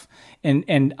shelf.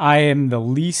 And I am the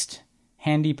least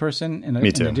handy person in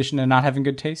addition to not having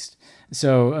good taste.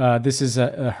 So this is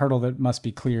a hurdle that must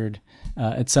be cleared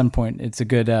at some point. It's a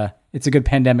good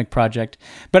pandemic project.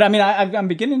 But I mean, I'm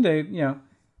beginning to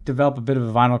develop a bit of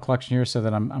a vinyl collection here, so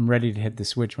that I'm ready to hit the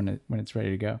switch when it's ready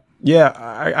to go.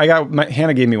 Yeah,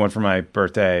 Hannah gave me one for my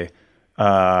birthday.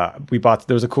 There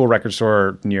was a cool record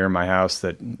store near my house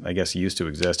that I guess used to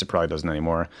exist. It probably doesn't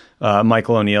anymore.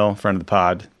 Michael O'Neill, friend of the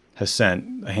pod, has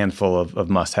sent a handful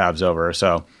of must-haves over.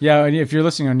 So yeah, if you're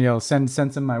listening, O'Neill, send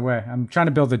some my way. I'm trying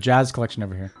to build a jazz collection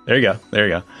over here. There you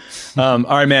go. All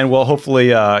right, man. Well, hopefully,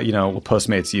 we'll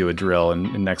Postmates you a drill,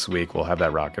 and next week we'll have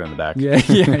that rocket in the back. Yeah.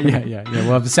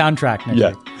 We'll have a soundtrack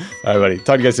next week. All right, buddy.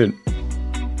 Talk to you guys soon.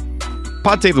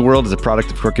 Pod Save the World is a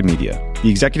product of Crooked Media. The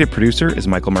executive producer is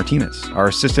Michael Martinez. Our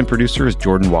assistant producer is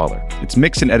Jordan Waller. It's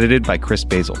mixed and edited by Chris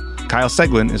Basil. Kyle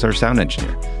Seglin is our sound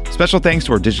engineer. Special thanks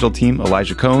to our digital team,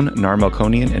 Elijah Cohn, Nar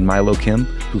Melkonian, and Milo Kim,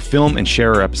 who film and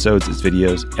share our episodes as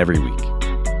videos every week.